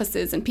with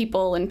offices and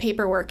people and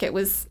paperwork, it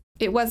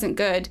wasn't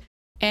good.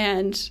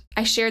 And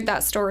I shared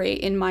that story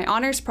in my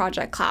honors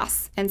project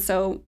class. And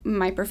so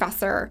my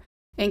professor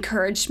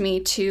encouraged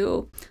me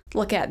to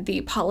look at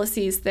the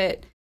policies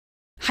that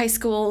high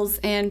schools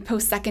and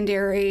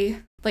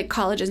post-secondary, like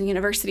colleges and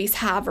universities,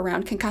 have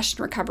around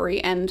concussion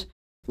recovery and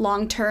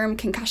long-term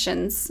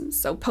concussions,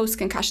 so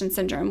post-concussion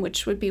syndrome,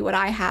 which would be what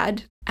I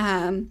had.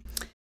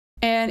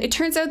 And it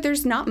turns out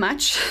there's not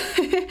much.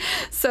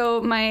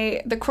 So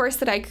the course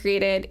that I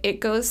created, it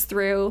goes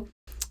through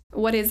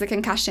what is a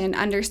concussion,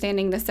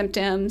 understanding the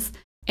symptoms,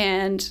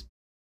 and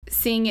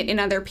seeing it in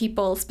other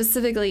people,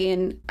 specifically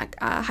in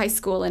high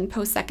school and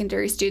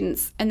post-secondary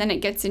students. And then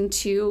it gets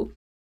into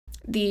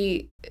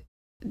the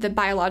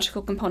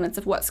biological components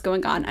of what's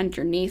going on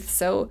underneath.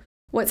 So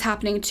what's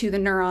happening to the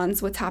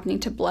neurons, what's happening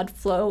to blood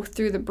flow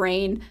through the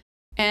brain.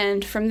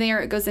 And from there,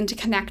 it goes into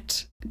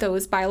connect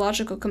those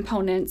biological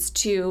components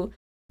to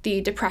the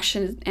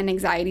depression and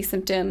anxiety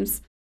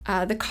symptoms,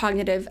 the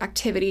cognitive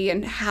activity,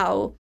 and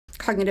how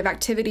cognitive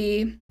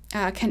activity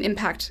can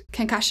impact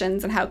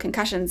concussions and how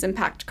concussions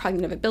impact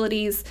cognitive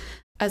abilities,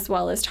 as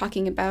well as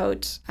talking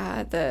about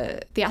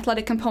the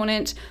athletic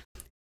component,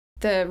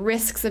 the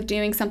risks of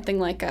doing something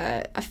like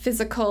a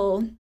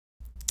physical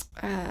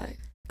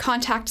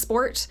contact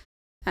sport,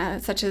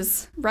 such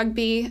as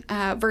rugby,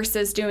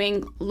 versus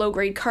doing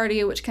low-grade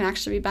cardio, which can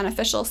actually be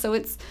beneficial. So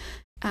it's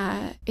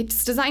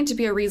designed to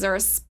be a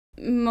resource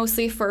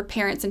mostly for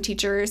parents and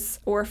teachers,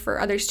 or for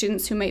other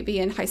students who might be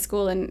in high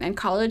school and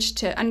college,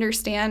 to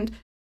understand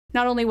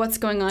not only what's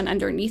going on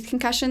underneath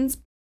concussions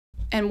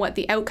and what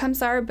the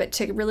outcomes are, but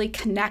to really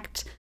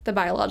connect the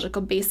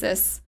biological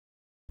basis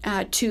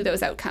to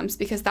those outcomes.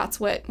 Because that's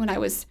what, when I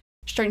was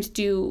starting to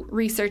do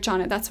research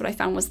on it, that's what I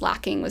found was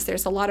lacking. Was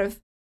there's a lot of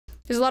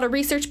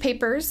research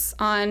papers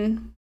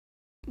on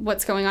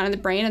what's going on in the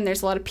brain, and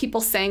there's a lot of people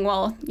saying,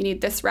 well, you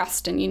need this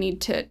rest and you need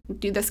to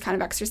do this kind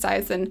of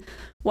exercise and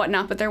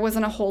whatnot, but there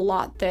wasn't a whole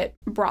lot that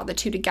brought the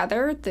two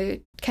together,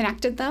 that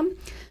connected them.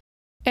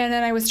 And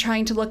then I was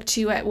trying to look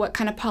at what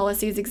kind of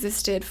policies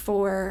existed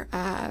for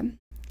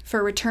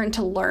return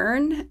to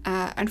learn.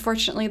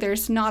 Unfortunately,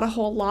 there's not a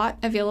whole lot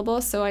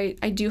available, so I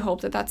do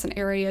hope that that's an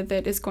area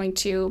that is going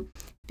to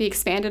be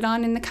expanded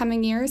on in the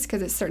coming years,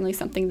 because it's certainly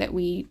something that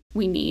we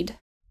need.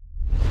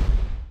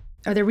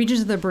 Are there regions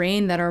of the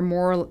brain that are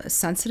more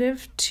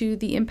sensitive to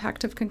the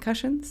impact of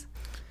concussions?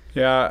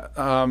 Yeah.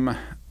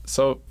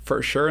 So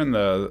for sure in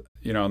the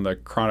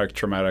chronic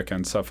traumatic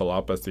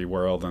encephalopathy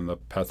world and the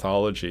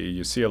pathology,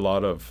 you see a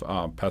lot of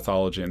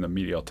pathology in the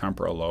medial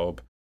temporal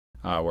lobe,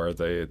 where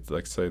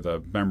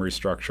the memory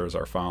structures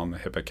are found in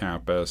the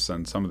hippocampus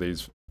and some of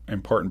these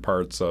important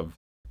parts of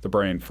the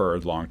brain for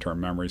long-term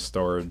memory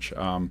storage.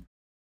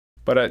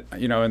 But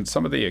in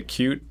some of the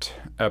acute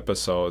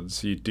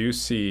episodes, you do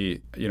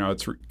see,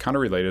 it's kind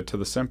of related to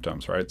the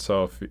symptoms, right?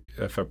 So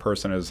if a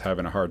person is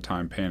having a hard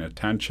time paying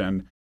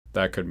attention,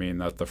 that could mean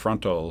that the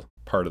frontal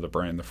part of the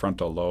brain, the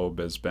frontal lobe,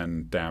 has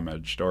been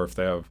damaged. Or if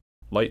they have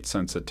light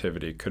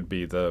sensitivity, it could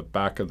be the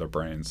back of the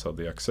brain, so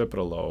the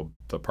occipital lobe,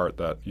 the part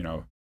that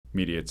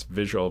mediates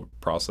visual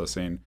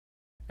processing.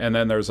 And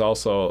then there's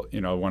also,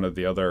 one of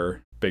the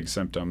other big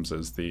symptoms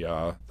is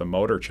the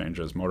motor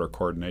changes, motor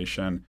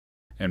coordination,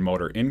 and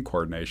motor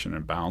incoordination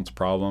and balance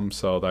problems.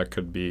 So that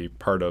could be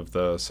part of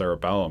the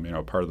cerebellum,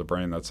 part of the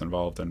brain that's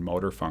involved in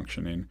motor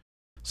functioning.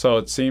 So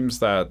it seems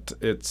that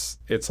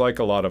it's like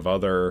a lot of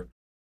other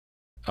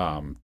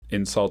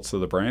insults to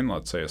the brain,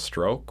 let's say a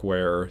stroke,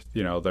 where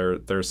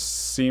there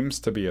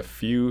seems to be a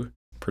few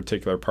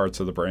particular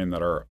parts of the brain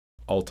that are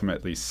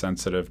ultimately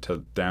sensitive to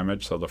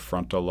damage. So the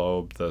frontal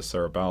lobe, the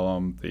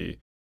cerebellum, the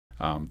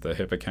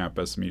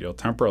hippocampus, medial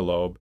temporal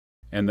lobe,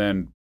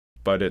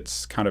 but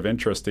it's kind of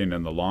interesting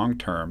in the long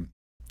term,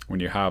 when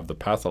you have the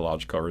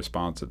pathological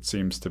response, it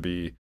seems to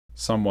be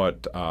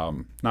somewhat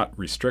not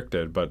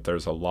restricted, but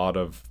there's a lot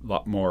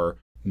more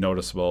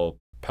noticeable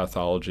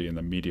pathology in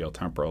the medial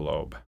temporal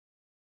lobe.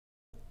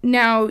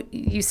 Now,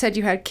 you said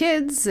you had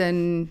kids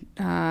and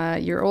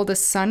your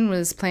oldest son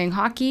was playing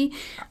hockey.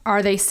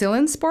 Are they still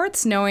in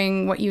sports,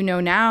 knowing what you know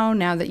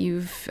now that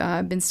you've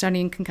been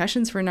studying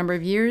concussions for a number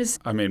of years?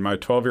 I mean, my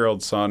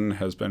 12-year-old son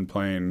has been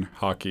playing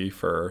hockey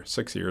for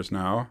 6 years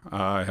now.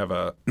 I have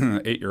a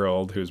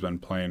 8-year-old who's been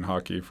playing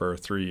hockey for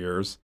 3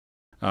 years.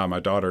 My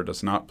daughter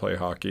does not play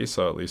hockey,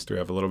 so at least we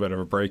have a little bit of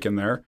a break in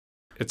there.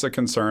 It's a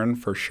concern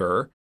for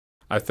sure.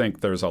 I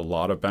think there's a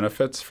lot of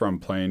benefits from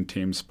playing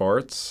team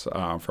sports,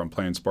 from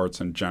playing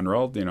sports in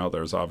general.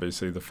 There's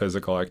obviously the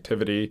physical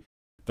activity.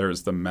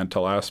 There's the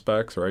mental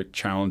aspects, right?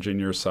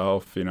 Challenging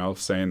yourself,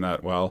 saying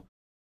that, well,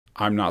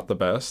 I'm not the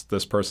best.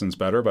 This person's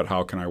better, but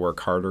how can I work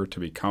harder to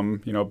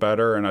become,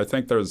 better? And I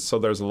think there's a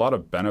lot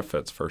of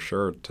benefits for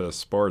sure to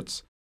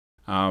sports.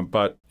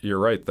 But you're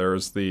right.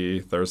 There's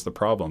the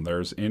problem.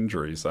 There's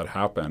injuries that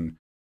happen.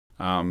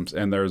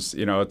 And there's,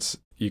 it's,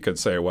 you could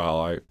say,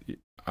 well,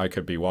 I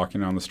could be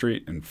walking on the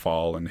street and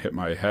fall and hit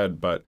my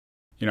head, but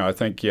I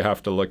think you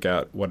have to look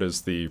at what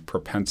is the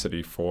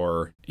propensity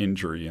for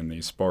injury in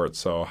these sports.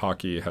 So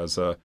hockey has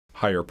a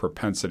higher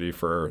propensity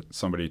for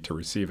somebody to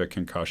receive a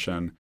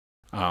concussion.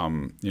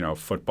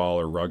 Football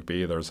or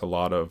rugby, there's a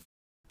lot of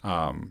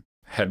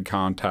head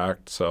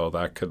contact, so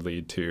that could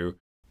lead to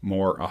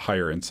a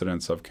higher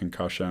incidence of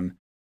concussion.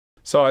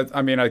 So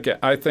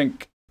I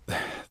think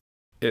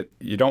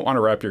you don't want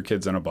to wrap your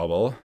kids in a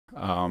bubble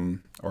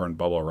or in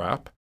bubble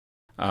wrap.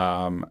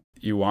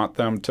 You want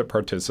them to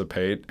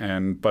participate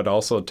but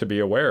also to be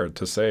aware,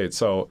 to say.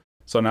 So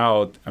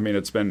now,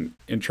 it's been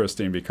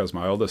interesting because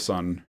my oldest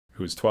son,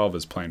 who's 12,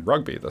 is playing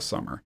rugby this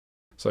summer.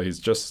 So he's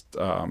just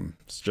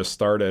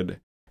started,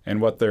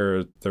 and what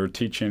they're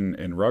teaching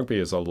in rugby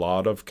is a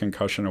lot of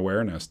concussion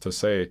awareness, to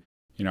say,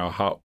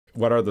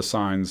 what are the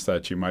signs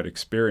that you might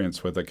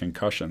experience with a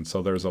concussion.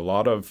 So there's a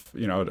lot of,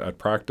 at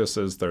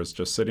practices, there's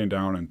just sitting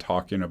down and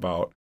talking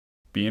about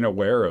being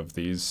aware of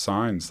these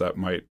signs that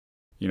might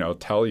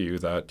tell you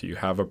that you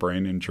have a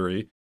brain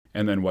injury,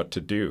 and then what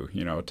to do,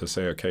 to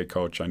say, okay,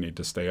 coach, I need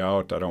to stay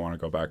out. I don't want to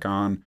go back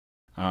on.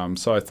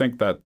 So I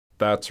think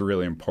that's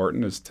really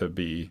important, is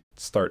to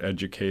start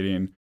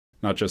educating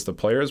not just the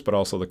players, but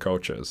also the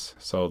coaches.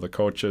 So the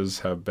coaches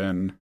have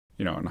been,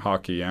 in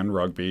hockey and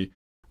rugby,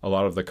 a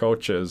lot of the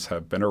coaches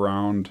have been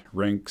around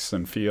rinks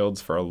and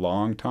fields for a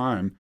long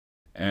time.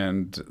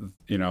 And,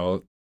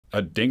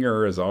 a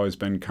dinger has always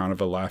been kind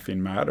of a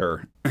laughing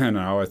matter. And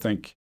now I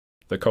think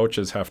the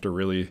coaches have to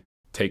really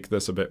take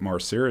this a bit more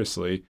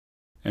seriously.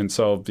 And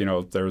so,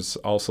 there's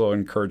also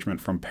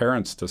encouragement from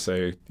parents to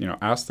say,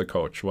 ask the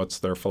coach, what's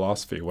their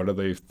philosophy? What do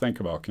they think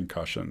about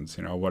concussions?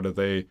 What do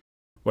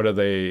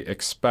they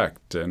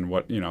expect?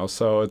 And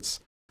so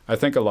I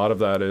think a lot of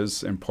that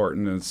is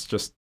important. It's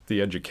just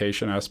the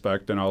education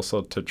aspect, and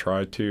also to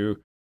try to,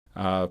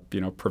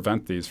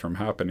 prevent these from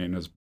happening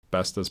as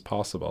best as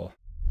possible.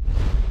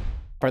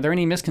 Are there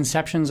any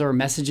misconceptions or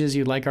messages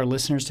you'd like our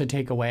listeners to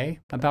take away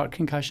about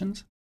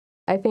concussions?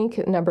 I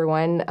think, number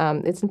one,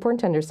 it's important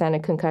to understand a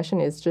concussion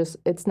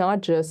it's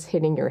not just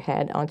hitting your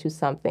head onto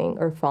something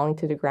or falling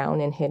to the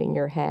ground and hitting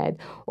your head,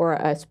 or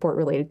a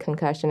sport-related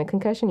concussion. A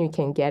concussion, you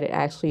can get it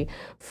actually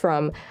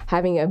from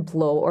having a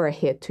blow or a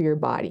hit to your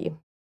body.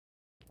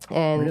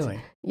 And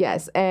really?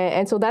 Yes,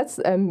 and so that's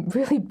a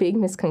really big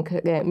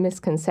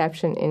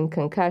misconception in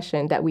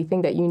concussion, that we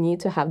think that you need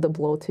to have the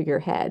blow to your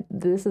head.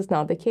 This is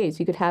not the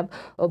case. You could have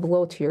a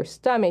blow to your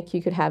stomach,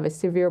 you could have a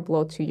severe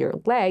blow to your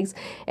legs,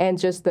 and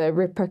just the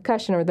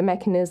repercussion or the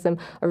mechanism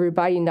of your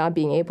body not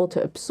being able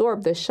to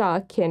absorb the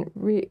shock can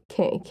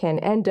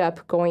end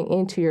up going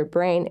into your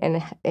brain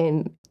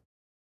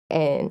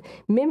and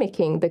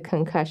mimicking the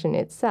concussion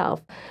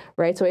itself,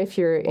 right? So if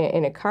you're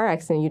in a car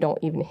accident, you don't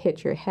even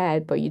hit your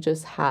head, but you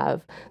just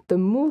have the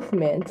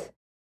movement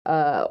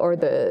or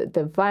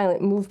the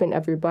violent movement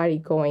of your body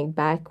going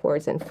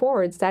backwards and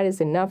forwards. That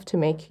is enough to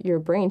make your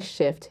brain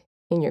shift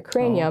in your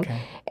cranium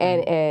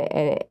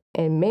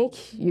and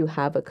make you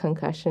have a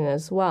concussion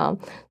as well.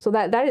 So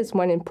that is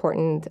one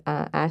important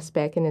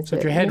aspect. And it's so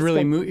if your head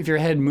if your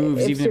head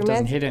moves, even if it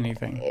doesn't hit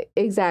anything.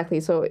 Exactly.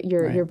 So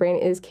your brain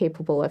is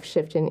capable of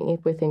shifting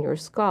within your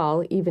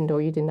skull, even though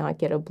you did not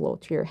get a blow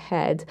to your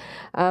head.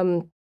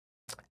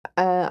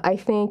 I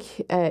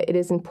think it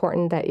is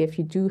important that if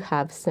you do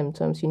have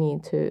symptoms, you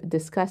need to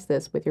discuss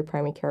this with your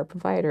primary care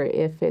provider.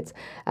 If it's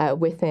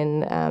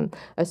within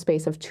a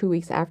space of 2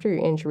 weeks after your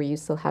injury, you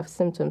still have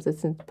symptoms,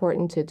 it's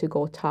important to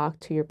go talk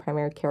to your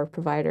primary care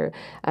provider.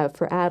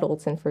 For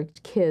adults and for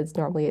kids,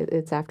 normally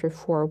it's after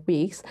 4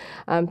 weeks,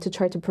 to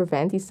try to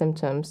prevent these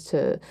symptoms,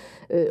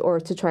 or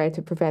to try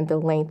to prevent the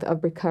length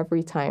of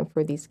recovery time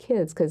for these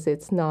kids, because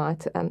it's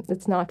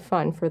not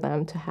fun for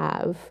them to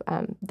have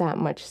that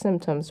much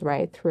symptoms,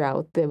 right, throughout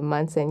the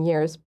months and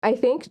years. I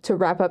think, to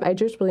wrap up, I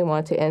just really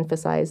want to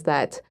emphasize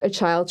that a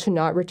child should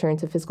not return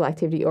to physical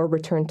activity or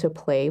return to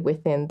play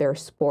within their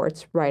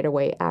sports right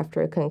away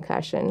after a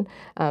concussion,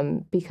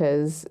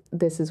 because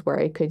this is where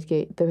it could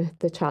get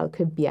the child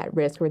could be at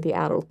risk, or the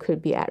adult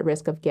could be at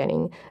risk of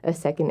getting a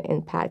second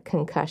impact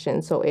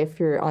concussion. So if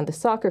you're on the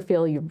soccer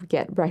field, you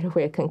get right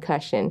away a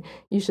concussion,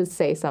 you should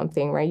say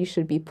something, right? You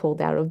should be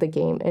pulled out of the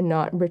game and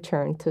not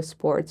return to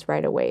sports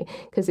right away,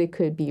 because it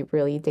could be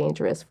really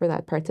dangerous for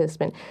that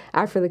participant.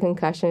 After the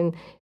concussion,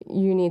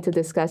 you need to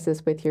discuss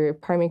this with your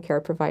primary care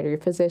provider, your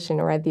physician,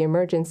 or at the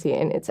emergency.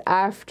 And it's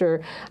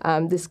after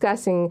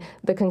discussing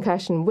the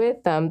concussion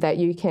with them that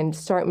you can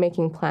start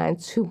making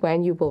plans to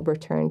when you will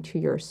return to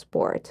your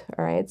sport.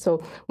 All right.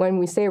 So when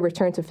we say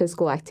return to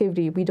physical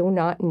activity, we do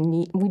not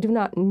mean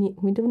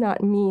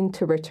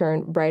to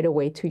return right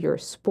away to your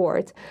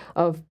sport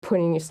of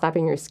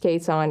slapping your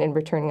skates on and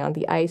returning on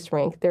the ice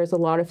rink. There's a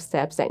lot of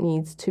steps that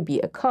needs to be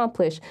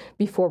accomplished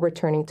before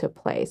returning to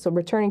play. So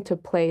returning to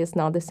play is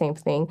not the same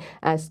thing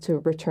as to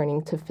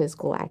returning to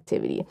physical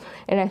activity.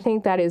 And I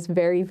think that is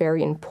very,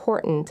 very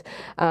important.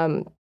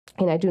 And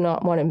I do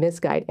not want to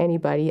misguide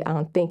anybody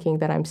on thinking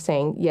that I'm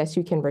saying, yes,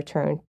 you can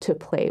return to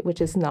play,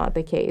 which is not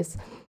the case.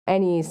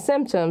 any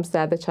symptoms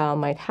that the child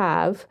might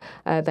have,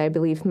 that I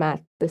believe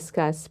Matt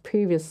discussed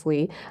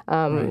previously.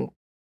 Right.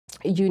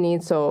 You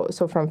need, so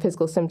from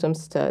physical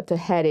symptoms to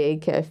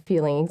headache,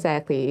 feeling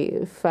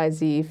exactly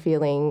fuzzy,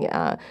 feeling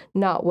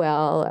not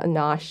well,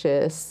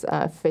 nauseous,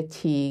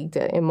 fatigued,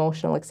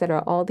 emotional,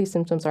 etc. All these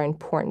symptoms are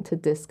important to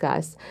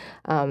discuss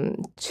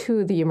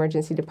to the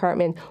emergency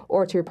department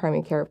or to your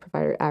primary care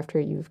provider after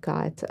you've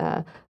got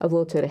a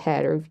blow to the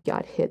head or you've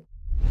got hit.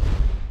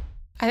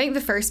 I think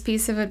the first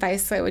piece of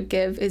advice I would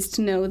give is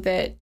to know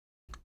that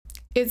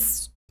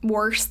it's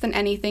worse than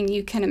anything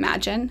you can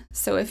imagine.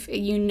 So if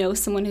you know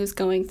someone who's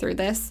going through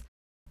this,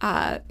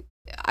 I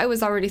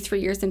was already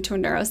 3 years into a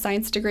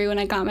neuroscience degree when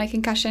I got my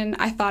concussion.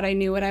 I thought I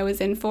knew what I was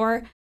in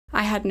for.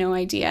 I had no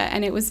idea.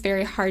 And it was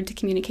very hard to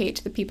communicate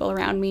to the people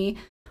around me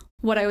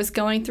what I was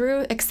going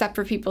through, except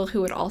for people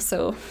who had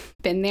also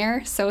been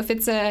there. So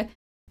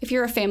if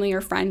you're a family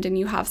or friend and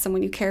you have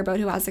someone you care about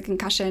who has a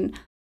concussion,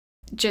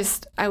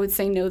 I would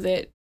say know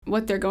that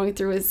what they're going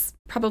through is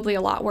probably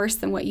a lot worse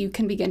than what you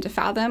can begin to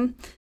fathom.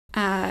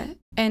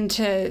 And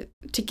to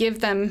give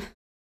them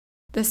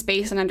the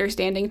space and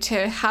understanding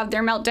to have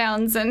their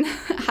meltdowns and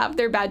have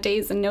their bad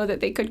days and know that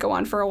they could go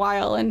on for a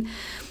while. And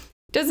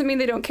doesn't mean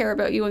they don't care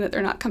about you and that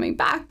they're not coming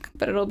back,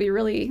 but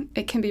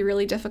it can be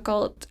really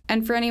difficult.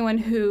 And for anyone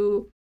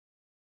who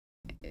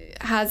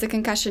has a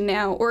concussion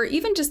now, or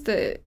even just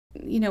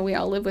we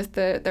all live with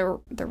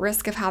the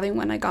risk of having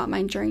one. I got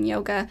mine during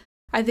yoga.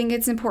 I think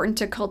it's important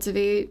to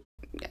cultivate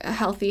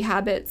healthy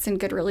habits and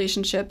good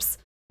relationships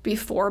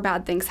before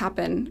bad things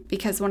happen,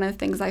 because one of the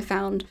things I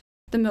found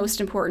the most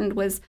important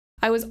was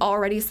I was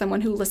already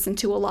someone who listened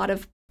to a lot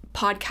of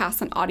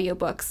podcasts and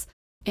audiobooks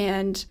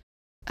and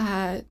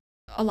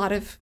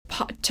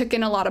took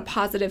in a lot of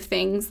positive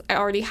things. I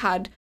already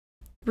had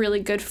really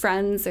good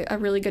friends, a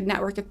really good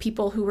network of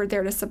people who were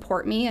there to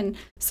support me. And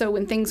so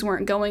when things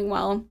weren't going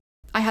well,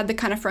 I had the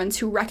kind of friends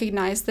who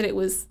recognized that it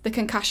was the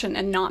concussion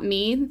and not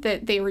me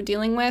that they were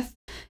dealing with.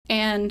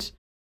 And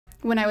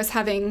when I was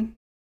having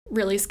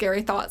really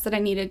scary thoughts that I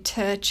needed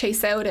to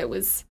chase out, it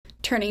was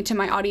turning to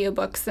my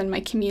audiobooks and my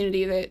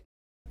community that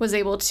was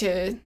able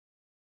to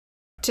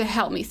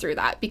help me through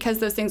that, because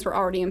those things were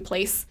already in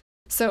place.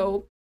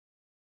 So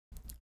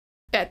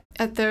at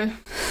the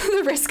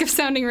risk of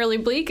sounding really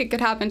bleak, it could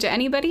happen to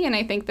anybody. And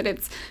I think that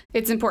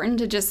it's important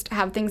to just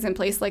have things in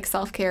place like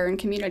self-care and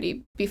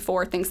community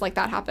before things like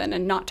that happen,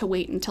 and not to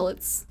wait until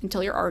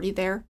you're already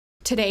there.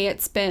 Today,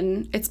 it's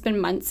been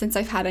months since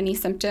I've had any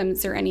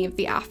symptoms or any of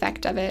the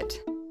affect of it.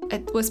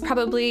 It was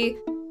probably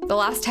the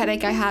last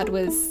headache I had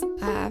was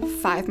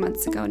 5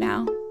 months ago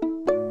now.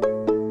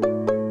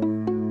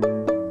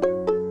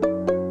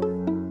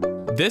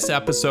 This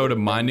episode of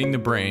Minding the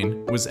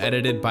Brain was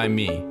edited by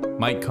me,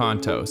 Mike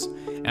Contos,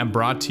 and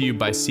brought to you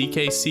by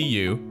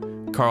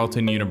CKCU,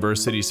 Carleton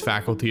University's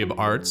Faculty of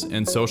Arts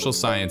and Social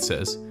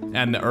Sciences,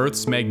 and the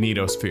Earth's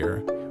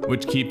magnetosphere,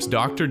 which keeps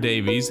Dr.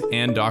 Davies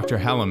and Dr.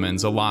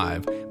 Hellemans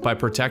alive by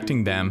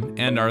protecting them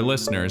and our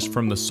listeners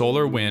from the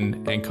solar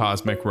wind and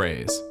cosmic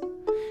rays.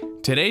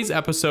 Today's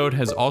episode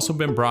has also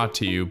been brought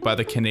to you by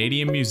the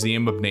Canadian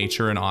Museum of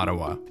Nature in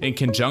Ottawa, in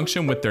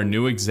conjunction with their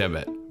new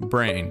exhibit,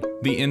 Brain,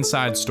 The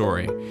Inside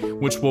Story,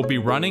 which will be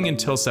running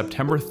until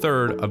September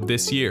 3rd of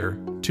this year,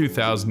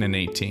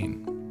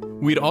 2018.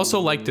 We'd also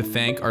like to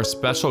thank our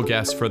special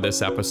guests for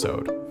this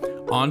episode,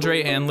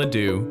 Andre Ann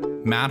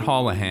Ledoux, Matt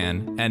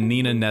Holohan, and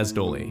Nina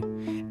Nesdoli,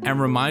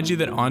 and remind you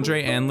that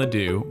Andre Ann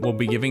Ledoux will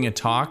be giving a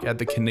talk at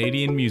the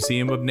Canadian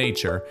Museum of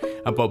Nature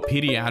about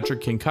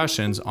pediatric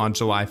concussions on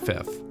July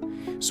 5th.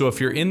 So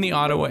if you're in the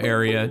Ottawa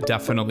area,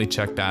 definitely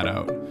check that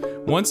out.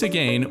 Once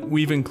again,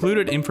 we've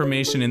included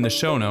information in the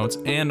show notes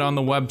and on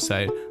the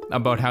website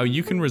about how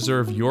you can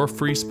reserve your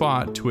free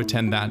spot to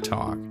attend that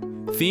talk.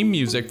 Theme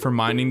music for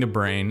Minding the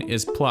Brain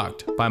is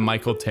Plucked by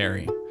Michael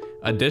Terry.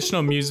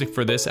 Additional music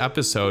for this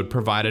episode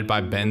provided by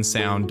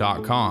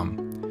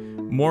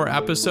bensound.com. More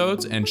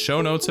episodes and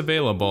show notes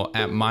available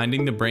at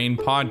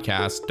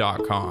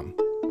mindingthebrainpodcast.com.